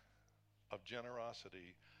issue of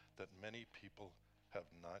generosity that many people have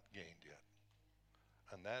not gained yet.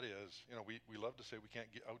 And that is, you know, we love to say we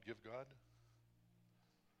can't outgive God.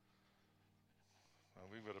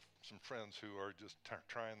 We've got some friends who are just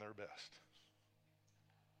trying their best.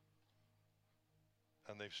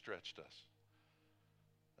 And they've stretched us.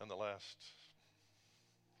 And the last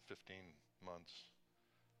 15 months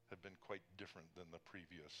have been quite different than the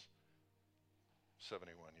previous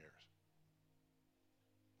 71 years.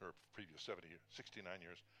 Or previous 70 years, 69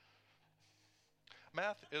 years.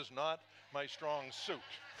 Math is not my strong suit.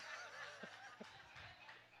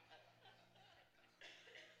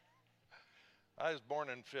 I was born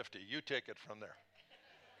in 50. You take it from there.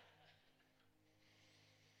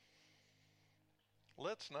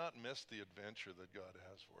 Let's not miss the adventure that God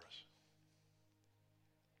has for us.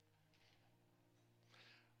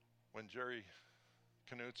 When Jerry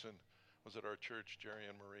Knutson was at our church, Jerry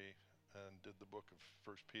and Marie, and did the book of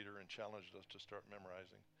 1 Peter and challenged us to start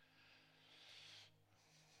memorizing,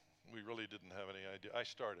 we really didn't have any idea. I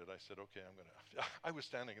started. I said, okay, I was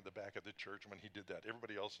standing at the back of the church when he did that.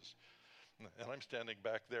 Everybody else is. And I'm standing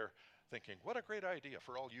back there thinking, what a great idea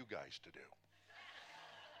for all you guys to do.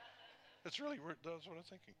 That's what I'm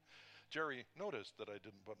thinking. Jerry noticed that I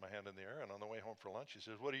didn't put my hand in the air, and on the way home for lunch, he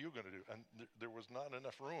says, what are you going to do? And there was not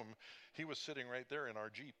enough room. He was sitting right there in our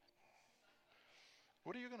Jeep.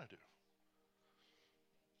 What are you going to do?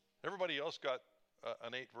 Everybody else got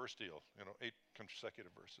an 8-verse deal, 8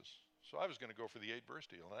 consecutive verses. So I was going to go for the 8-verse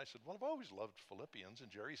deal. And I said, well, I've always loved Philippians. And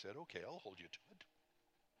Jerry said, okay, I'll hold you to it.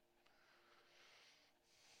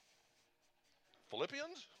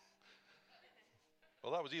 Philippians?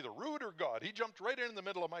 Well, that was either rude or God. He jumped right in the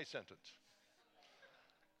middle of my sentence.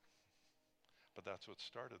 But that's what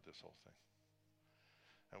started this whole thing.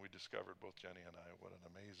 And we discovered, both Jenny and I, what an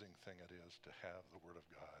amazing thing it is to have the Word of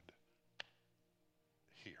God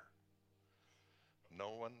here.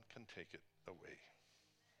 No one can take it away.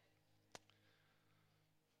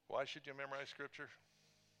 Why should you memorize Scripture?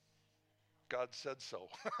 God said so.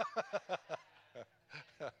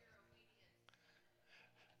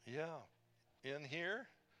 Yeah. In here,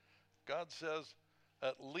 God says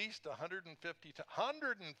at least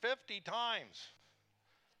 150 times.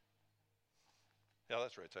 Yeah,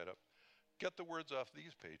 that's right side up. Get the words off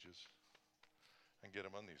these pages and get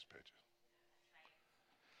them on these pages.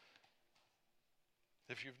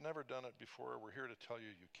 If you've never done it before, we're here to tell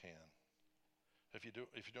you you can. If you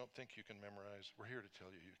don't think you can memorize, we're here to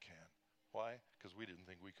tell you you can. Why? Because we didn't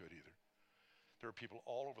think we could either. There are people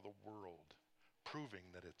all over the world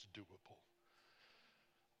proving that it's doable.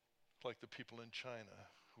 Like the people in China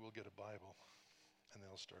who will get a Bible and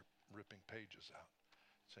they'll start ripping pages out,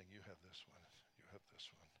 saying, you have this one, you have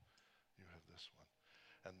this one, you have this one.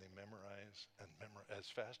 And they memorize as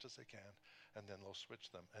fast as they can, and then they'll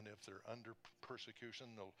switch them. And if they're under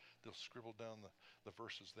persecution, they'll scribble down the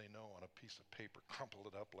verses they know on a piece of paper, crumple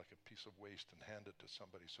it up like a piece of waste, and hand it to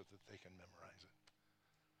somebody so that they can memorize it.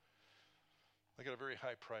 They got a very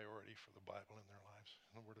high priority for the Bible in their lives,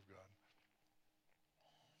 and the Word of God.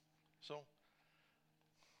 So,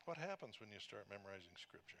 what happens when you start memorizing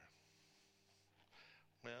Scripture?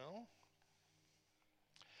 Well,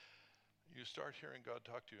 you start hearing God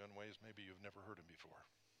talk to you in ways maybe you've never heard Him before.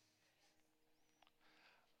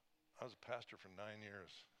 I was a pastor for 9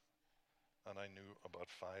 years, and I knew about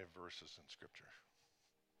 5 verses in Scripture.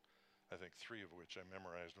 I think 3 of which I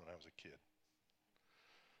memorized when I was a kid.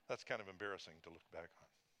 That's kind of embarrassing to look back on,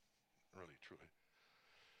 really, truly.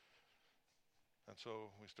 And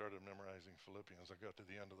so we started memorizing Philippians. I got to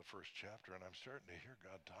the end of the first chapter, and I'm starting to hear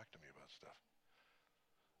God talk to me about stuff.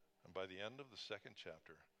 And by the end of the second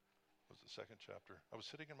chapter, I was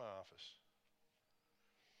sitting in my office.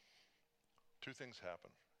 2 things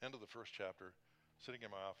happened. End of the first chapter, sitting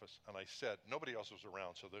in my office, and I said, nobody else was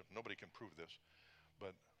around, so that nobody can prove this,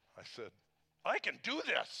 but I said, I can do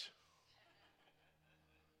this!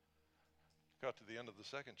 Got to the end of the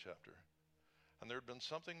second chapter, and there had been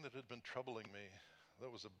something that had been troubling me.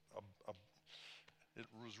 That was it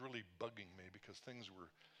was really bugging me because things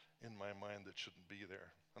were in my mind that shouldn't be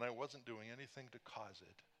there, and I wasn't doing anything to cause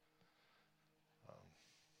it.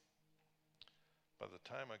 By the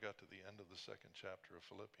time I got to the end of the second chapter of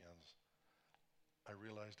Philippians, I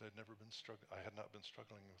realized I had not been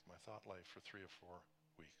struggling with my thought life for 3 or 4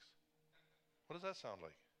 weeks. What does that sound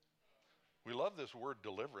like? We love this word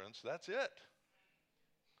deliverance. That's it.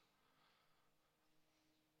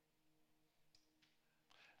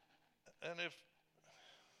 And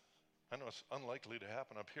I know it's unlikely to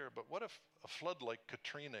happen up here, but what if a flood like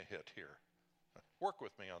Katrina hit here? Work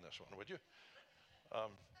with me on this one, would you?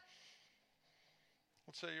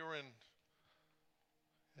 Let's say you were in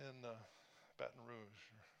Baton Rouge,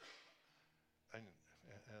 and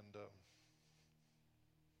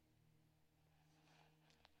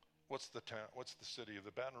what's the town? What's the city of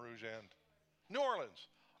the Baton Rouge and New Orleans,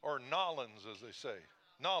 or Nolens, as they say,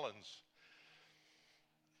 Nolens.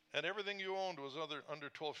 And everything you owned was under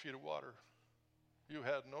 12 feet of water. You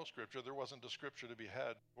had no Scripture. There wasn't a Scripture to be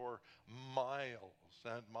had for miles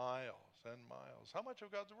and miles and miles. How much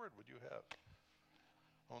of God's Word would you have?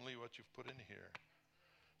 Only what you've put in here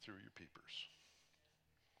through your peepers.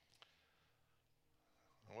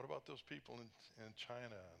 And what about those people in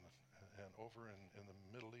China and over in the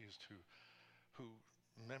Middle East who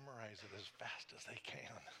memorize it as fast as they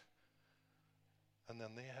can? And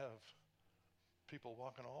then they have people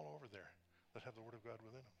walking all over there that have the Word of God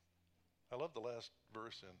within them. I love the last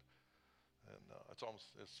verse and it's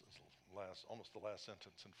almost the last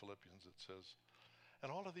sentence in Philippians. It says,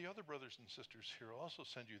 and all of the other brothers and sisters here also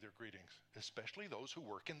send you their greetings, especially those who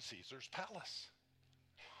work in Caesar's palace.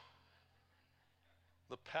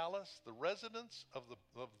 The palace, the residence of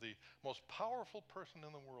the most powerful person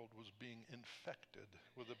in the world was being infected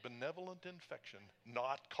with a benevolent infection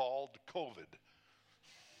not called COVID.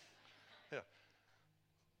 Yeah.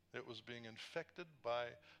 It was being infected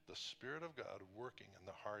by the Spirit of God working in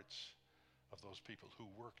the hearts of those people who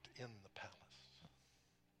worked in the palace.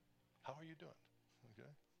 How are you doing?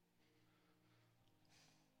 Okay.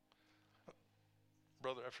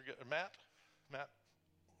 brother, I forget, Matt,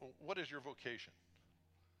 what is your vocation?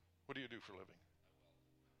 What do you do for a living?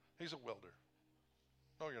 He's a welder.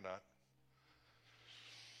 No, you're not.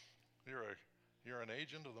 You're an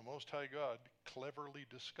agent of the Most High God, cleverly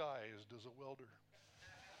disguised as a welder.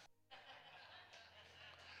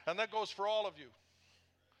 And that goes for all of you.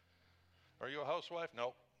 Are you a housewife?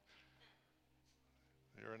 No.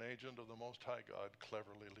 You're an agent of the Most High God,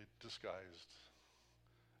 cleverly disguised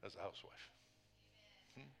as a housewife.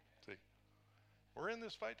 See, we're in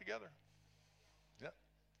this fight together. Yeah.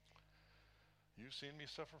 You've seen me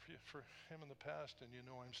suffer for him in the past, and you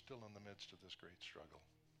know I'm still in the midst of this great struggle.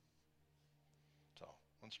 So,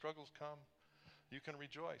 when struggles come, you can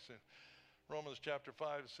rejoice. In Romans chapter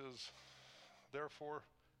 5 says, therefore,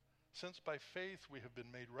 since by faith we have been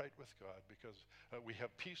made right with God, because we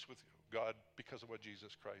have peace with God because of what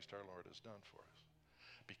Jesus Christ our Lord has done for us.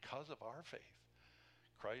 Because of our faith,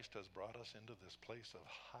 Christ has brought us into this place of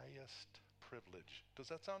highest privilege. Does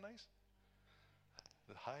that sound nice?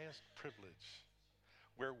 The highest privilege,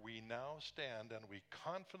 where we now stand and we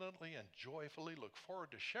confidently and joyfully look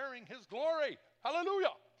forward to sharing his glory.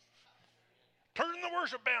 Hallelujah. Turn the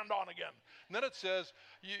worship band on again. And then it says,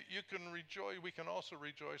 you can rejoice. We can also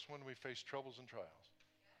rejoice when we face troubles and trials,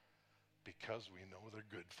 because we know they're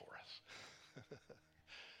good for us.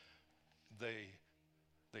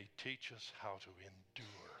 They teach us how to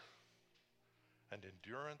endure. And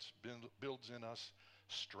endurance builds in us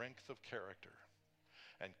strength of character.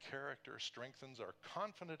 And character strengthens our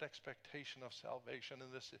confident expectation of salvation.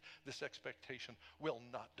 And this expectation will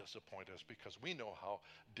not disappoint us, because we know how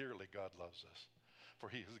dearly God loves us. For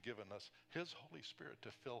he has given us his Holy Spirit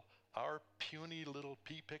to fill our puny little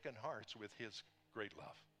pea-picking hearts with his great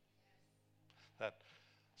love.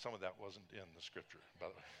 Some of that wasn't in the scripture, by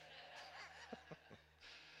the way.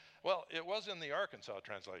 Well, it was in the Arkansas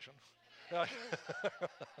translation.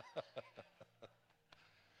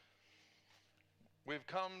 We've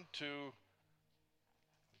come to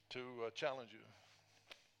challenge you.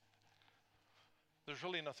 There's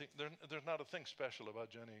really nothing, there's not a thing special about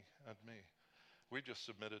Jenny and me. We've just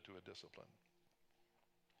submitted to a discipline.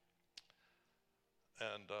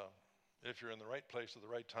 And if you're in the right place at the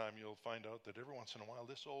right time, you'll find out that every once in a while,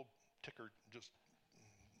 this old ticker just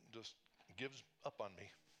gives up on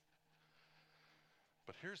me.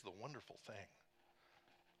 But here's the wonderful thing.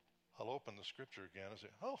 I'll open the scripture again and say,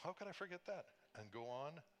 oh, how could I forget that? And go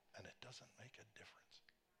on, and it doesn't make a difference,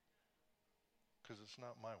 because it's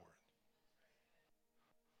not my word.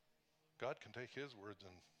 God can take his words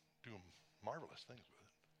and do marvelous things with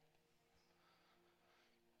it.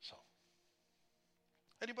 So,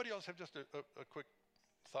 anybody else have just a quick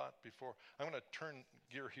thought before? I'm going to turn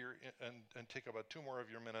gear here and take about 2 more of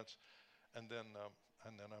your minutes, and then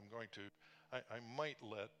I'm going to, I might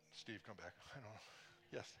let Steve come back. I don't know.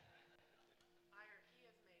 Yes.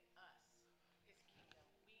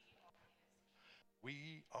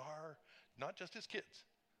 We are not just his kids.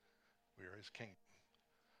 We are his kingdom.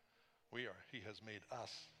 He has made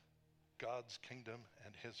us God's kingdom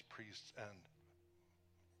and his priests, and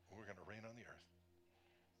we're going to reign on the earth.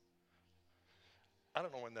 I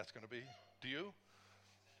don't know when that's going to be. Do you?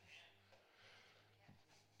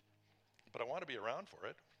 But I want to be around for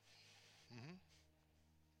it.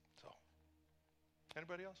 So,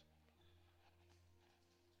 anybody else?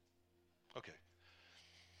 Okay.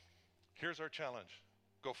 Here's our challenge.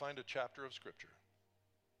 Go find a chapter of Scripture.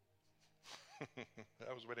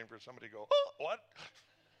 I was waiting for somebody to go, oh, what?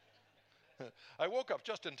 I woke up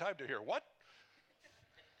just in time to hear, what?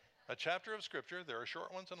 A chapter of Scripture. There are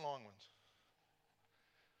short ones and long ones.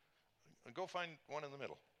 Go find one in the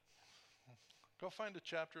middle. Go find a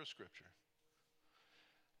chapter of Scripture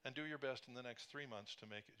and do your best in the next 3 months to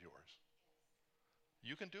make it yours.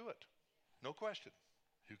 You can do it. No question.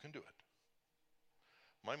 You can do it.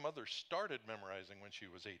 My mother started memorizing when she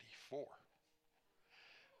was 84.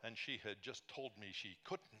 And she had just told me she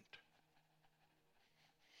couldn't.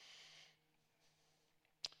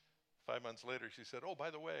 5 months later, she said, oh, by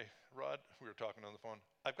the way, Rod, we were talking on the phone,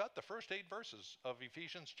 I've got the first 8 verses of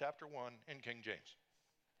Ephesians chapter 1 in King James.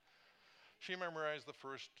 She memorized the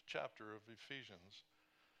first chapter of Ephesians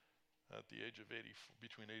at the age of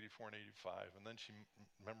between 84 and 85. And then she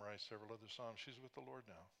memorized several other Psalms. She's with the Lord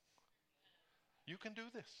now. You can do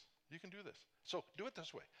this. You can do this. So do it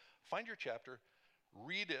this way. Find your chapter.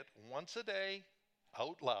 Read it once a day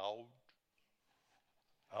out loud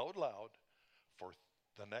for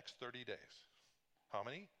the next 30 days. How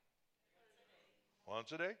many?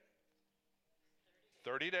 Once a day?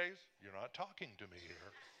 30 days. You're not talking to me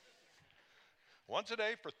here. Once a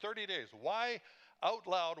day for 30 days. Why out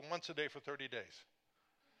loud once a day for 30 days?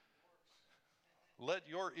 Let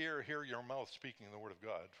your ear hear your mouth speaking the word of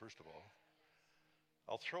God, first of all.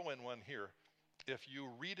 I'll throw in one here. If you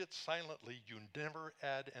read it silently, you never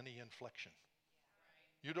add any inflection.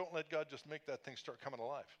 You don't let God just make that thing start coming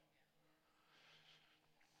alive.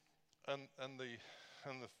 And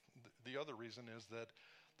the other reason is that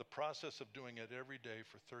the process of doing it every day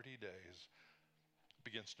for 30 days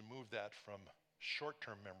begins to move that from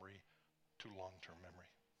short-term memory to long-term memory.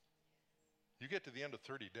 You get to the end of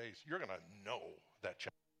 30 days, you're going to know that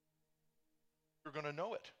chapter. You're going to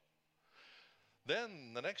know it.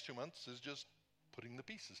 Then the next 2 months is just putting the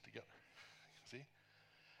pieces together. See?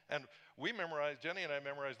 And Jenny and I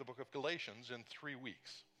memorized the book of Galatians in 3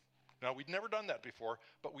 weeks. Now, we'd never done that before,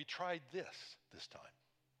 but we tried this time.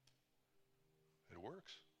 It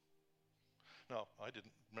works. Now, I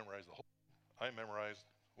didn't memorize the whole. I memorized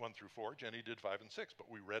 1 through 4. Jenny did 5 and 6,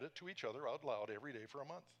 but we read it to each other out loud every day for a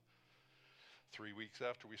month. 3 weeks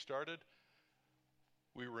after we started,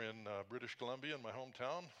 we were in British Columbia in my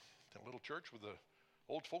hometown, in a little church with a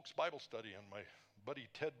old folks Bible study, and my buddy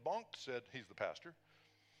Ted Bonk said, he's the pastor,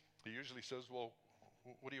 he usually says, well,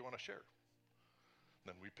 what do you want to share?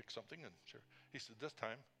 Then we pick something and share. He said, this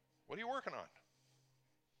time, what are you working on?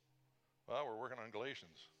 Well, we're working on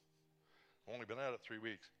Galatians. Only been at it 3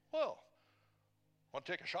 weeks. Well, want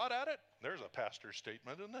to take a shot at it? There's a pastor's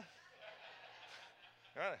statement, isn't it?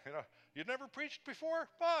 You know, you'd never preached before?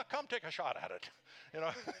 Well, come take a shot at it. You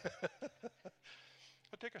know,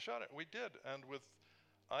 take a shot at it. We did, and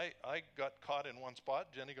I got caught in one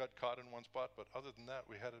spot. Jenny got caught in one spot, but other than that,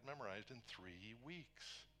 we had it memorized in 3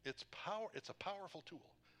 weeks. It's a powerful tool.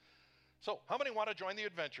 So, how many want to join the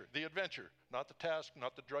adventure? The adventure, not the task,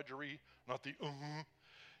 not the drudgery, not the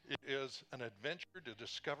It is an adventure to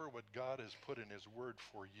discover what God has put in His Word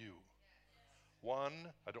for you. 1,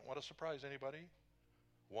 I don't want to surprise anybody.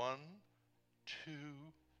 1, 2,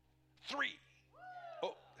 3.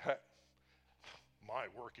 Oh, my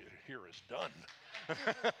work here is done.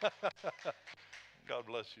 God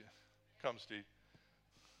bless you. Come, Steve.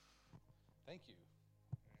 Thank you.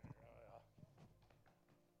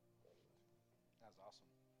 That was awesome.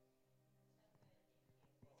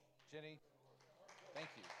 Jenny, thank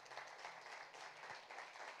you.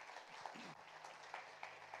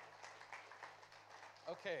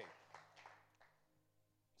 Okay.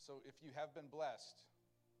 So if you have been blessed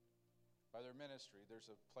by their ministry,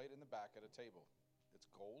 there's a plate in the back at a table. It's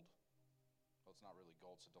gold. Well, it's not really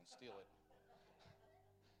gold, so don't steal it.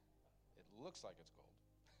 It looks like it's gold.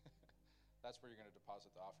 That's where you're going to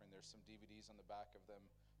deposit the offering. There's some DVDs on the back of them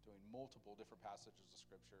doing multiple different passages of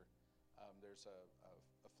Scripture. There's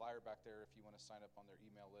a flyer back there if you want to sign up on their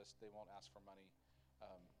email list. They won't ask for money.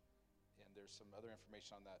 And there's some other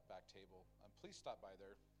information on that back table. Please stop by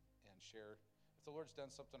there and share. If the Lord's done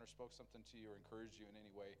something or spoke something to you or encouraged you in any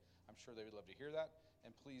way, I'm sure they would love to hear that. And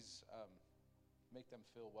please make them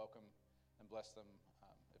feel welcome and bless them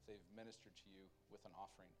if they've ministered to you with an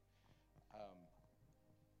offering.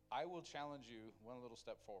 I will challenge you one little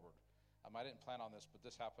step forward. I didn't plan on this, but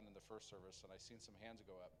this happened in the first service, and I seen some hands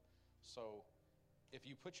go up. So if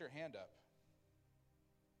you put your hand up,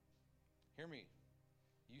 hear me.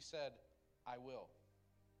 You said, I will.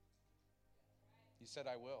 You said,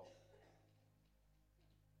 I will.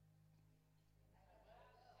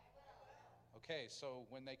 Okay, so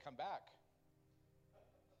when they come back,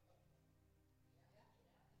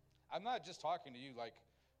 I'm not just talking to you like,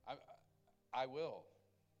 I will.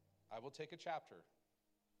 I will take a chapter.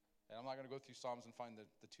 And I'm not going to go through Psalms and find the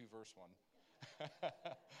 2-verse one.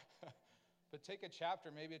 But take a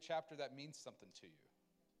chapter, maybe a chapter that means something to you.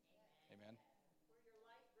 Amen. Where your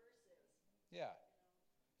life verse is. Yeah.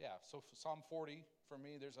 Yeah, so Psalm 40, for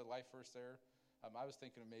me, there's a life verse there. I was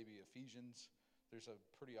thinking of maybe Ephesians. There's a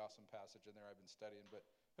pretty awesome passage in there I've been studying, but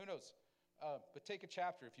who knows? But take a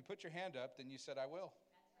chapter. If you put your hand up, then you said, I will.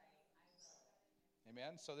 That's right, I will.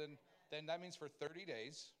 Amen? So then that means for 30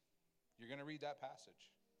 days, you're going to read that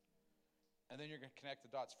passage. And then you're going to connect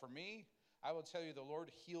the dots. For me, I will tell you the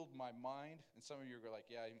Lord healed my mind. And some of you are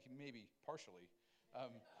like, yeah, maybe partially.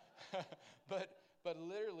 But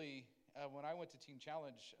literally, when I went to Teen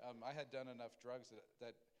Challenge, I had done enough drugs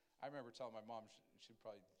that I remember telling my mom,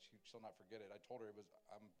 she'll not forget it. I told her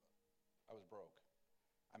I was broke.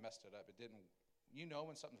 I messed it up. It didn't,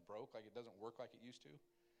 when something's broke, like it doesn't work like it used to.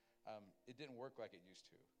 It didn't work like it used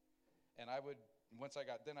to. And once I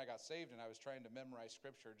got saved and I was trying to memorize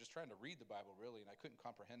Scripture, just trying to read the Bible really, and I couldn't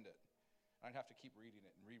comprehend it. And I'd have to keep reading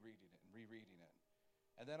it and rereading it and rereading it.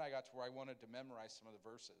 And then I got to where I wanted to memorize some of the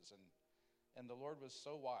verses. And the Lord was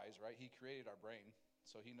so wise, right? He created our brain,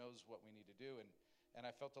 so He knows what we need to do. And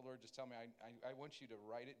I felt the Lord just tell me, I want you to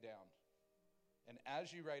write it down. And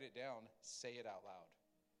as you write it down, say it out loud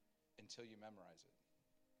until you memorize it.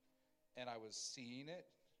 And I was seeing it,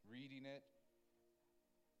 reading it,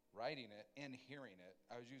 writing it, and hearing it.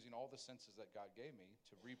 I was using all the senses that God gave me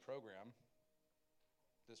to reprogram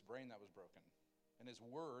this brain that was broken. And his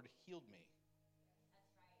word healed me.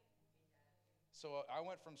 So I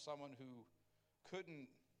went from someone who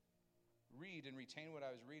couldn't read and retain what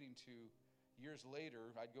I was reading to years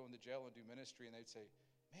later, I'd go into jail and do ministry, and they'd say,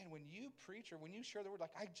 man, when you preach or when you share the word,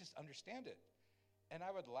 like, I just understand it. And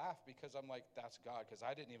I would laugh because I'm like, that's God, because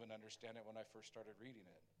I didn't even understand it when I first started reading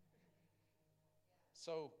it.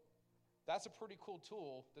 So that's a pretty cool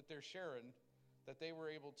tool that they're sharing, that they were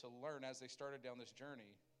able to learn as they started down this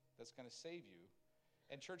journey that's going to save you.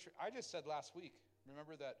 And church, I just said last week,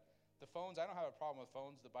 remember that the phones, I don't have a problem with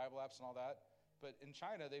phones, the Bible apps and all that, but in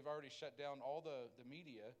China, they've already shut down all the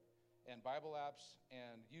media and Bible apps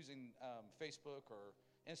and using Facebook or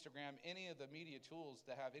Instagram, any of the media tools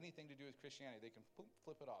that have anything to do with Christianity, they can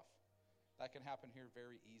flip it off. That can happen here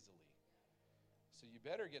very easily. So you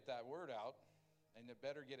better get that word out, and you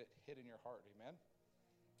better get it hid in your heart. Amen?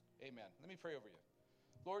 Amen. Let me pray over you.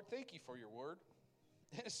 Lord, thank you for your word.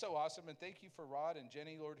 It's so awesome, and thank you for Rod and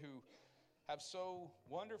Jenny, Lord, who have so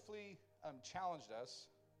wonderfully challenged us,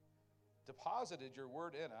 deposited your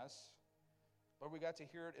word in us. Lord, we got to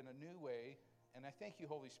hear it in a new way, and I thank you,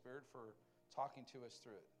 Holy Spirit, for talking to us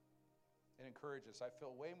through it. It encourages. I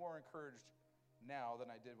feel way more encouraged now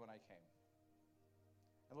than I did when I came.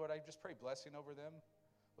 And Lord, I just pray blessing over them.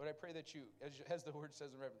 Lord, I pray that you, as the word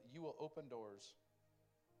says in Revelation, you will open doors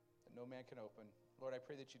that no man can open. Lord, I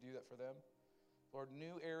pray that you do that for them. Lord,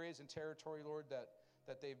 new areas and territory, Lord,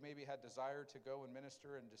 that they've maybe had desire to go and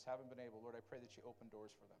minister and just haven't been able. Lord, I pray that you open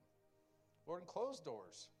doors for them. Lord, and close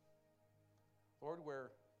doors. Lord,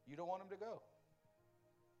 where you don't want them to go.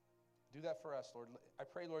 Do that for us, Lord. I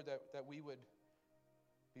pray, Lord, that we would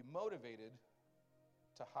be motivated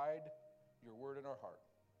to hide your word in our heart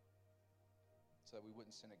so that we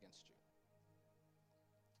wouldn't sin against you.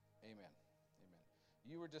 Amen. Amen.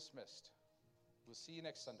 You are dismissed. We'll see you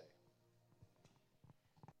next Sunday.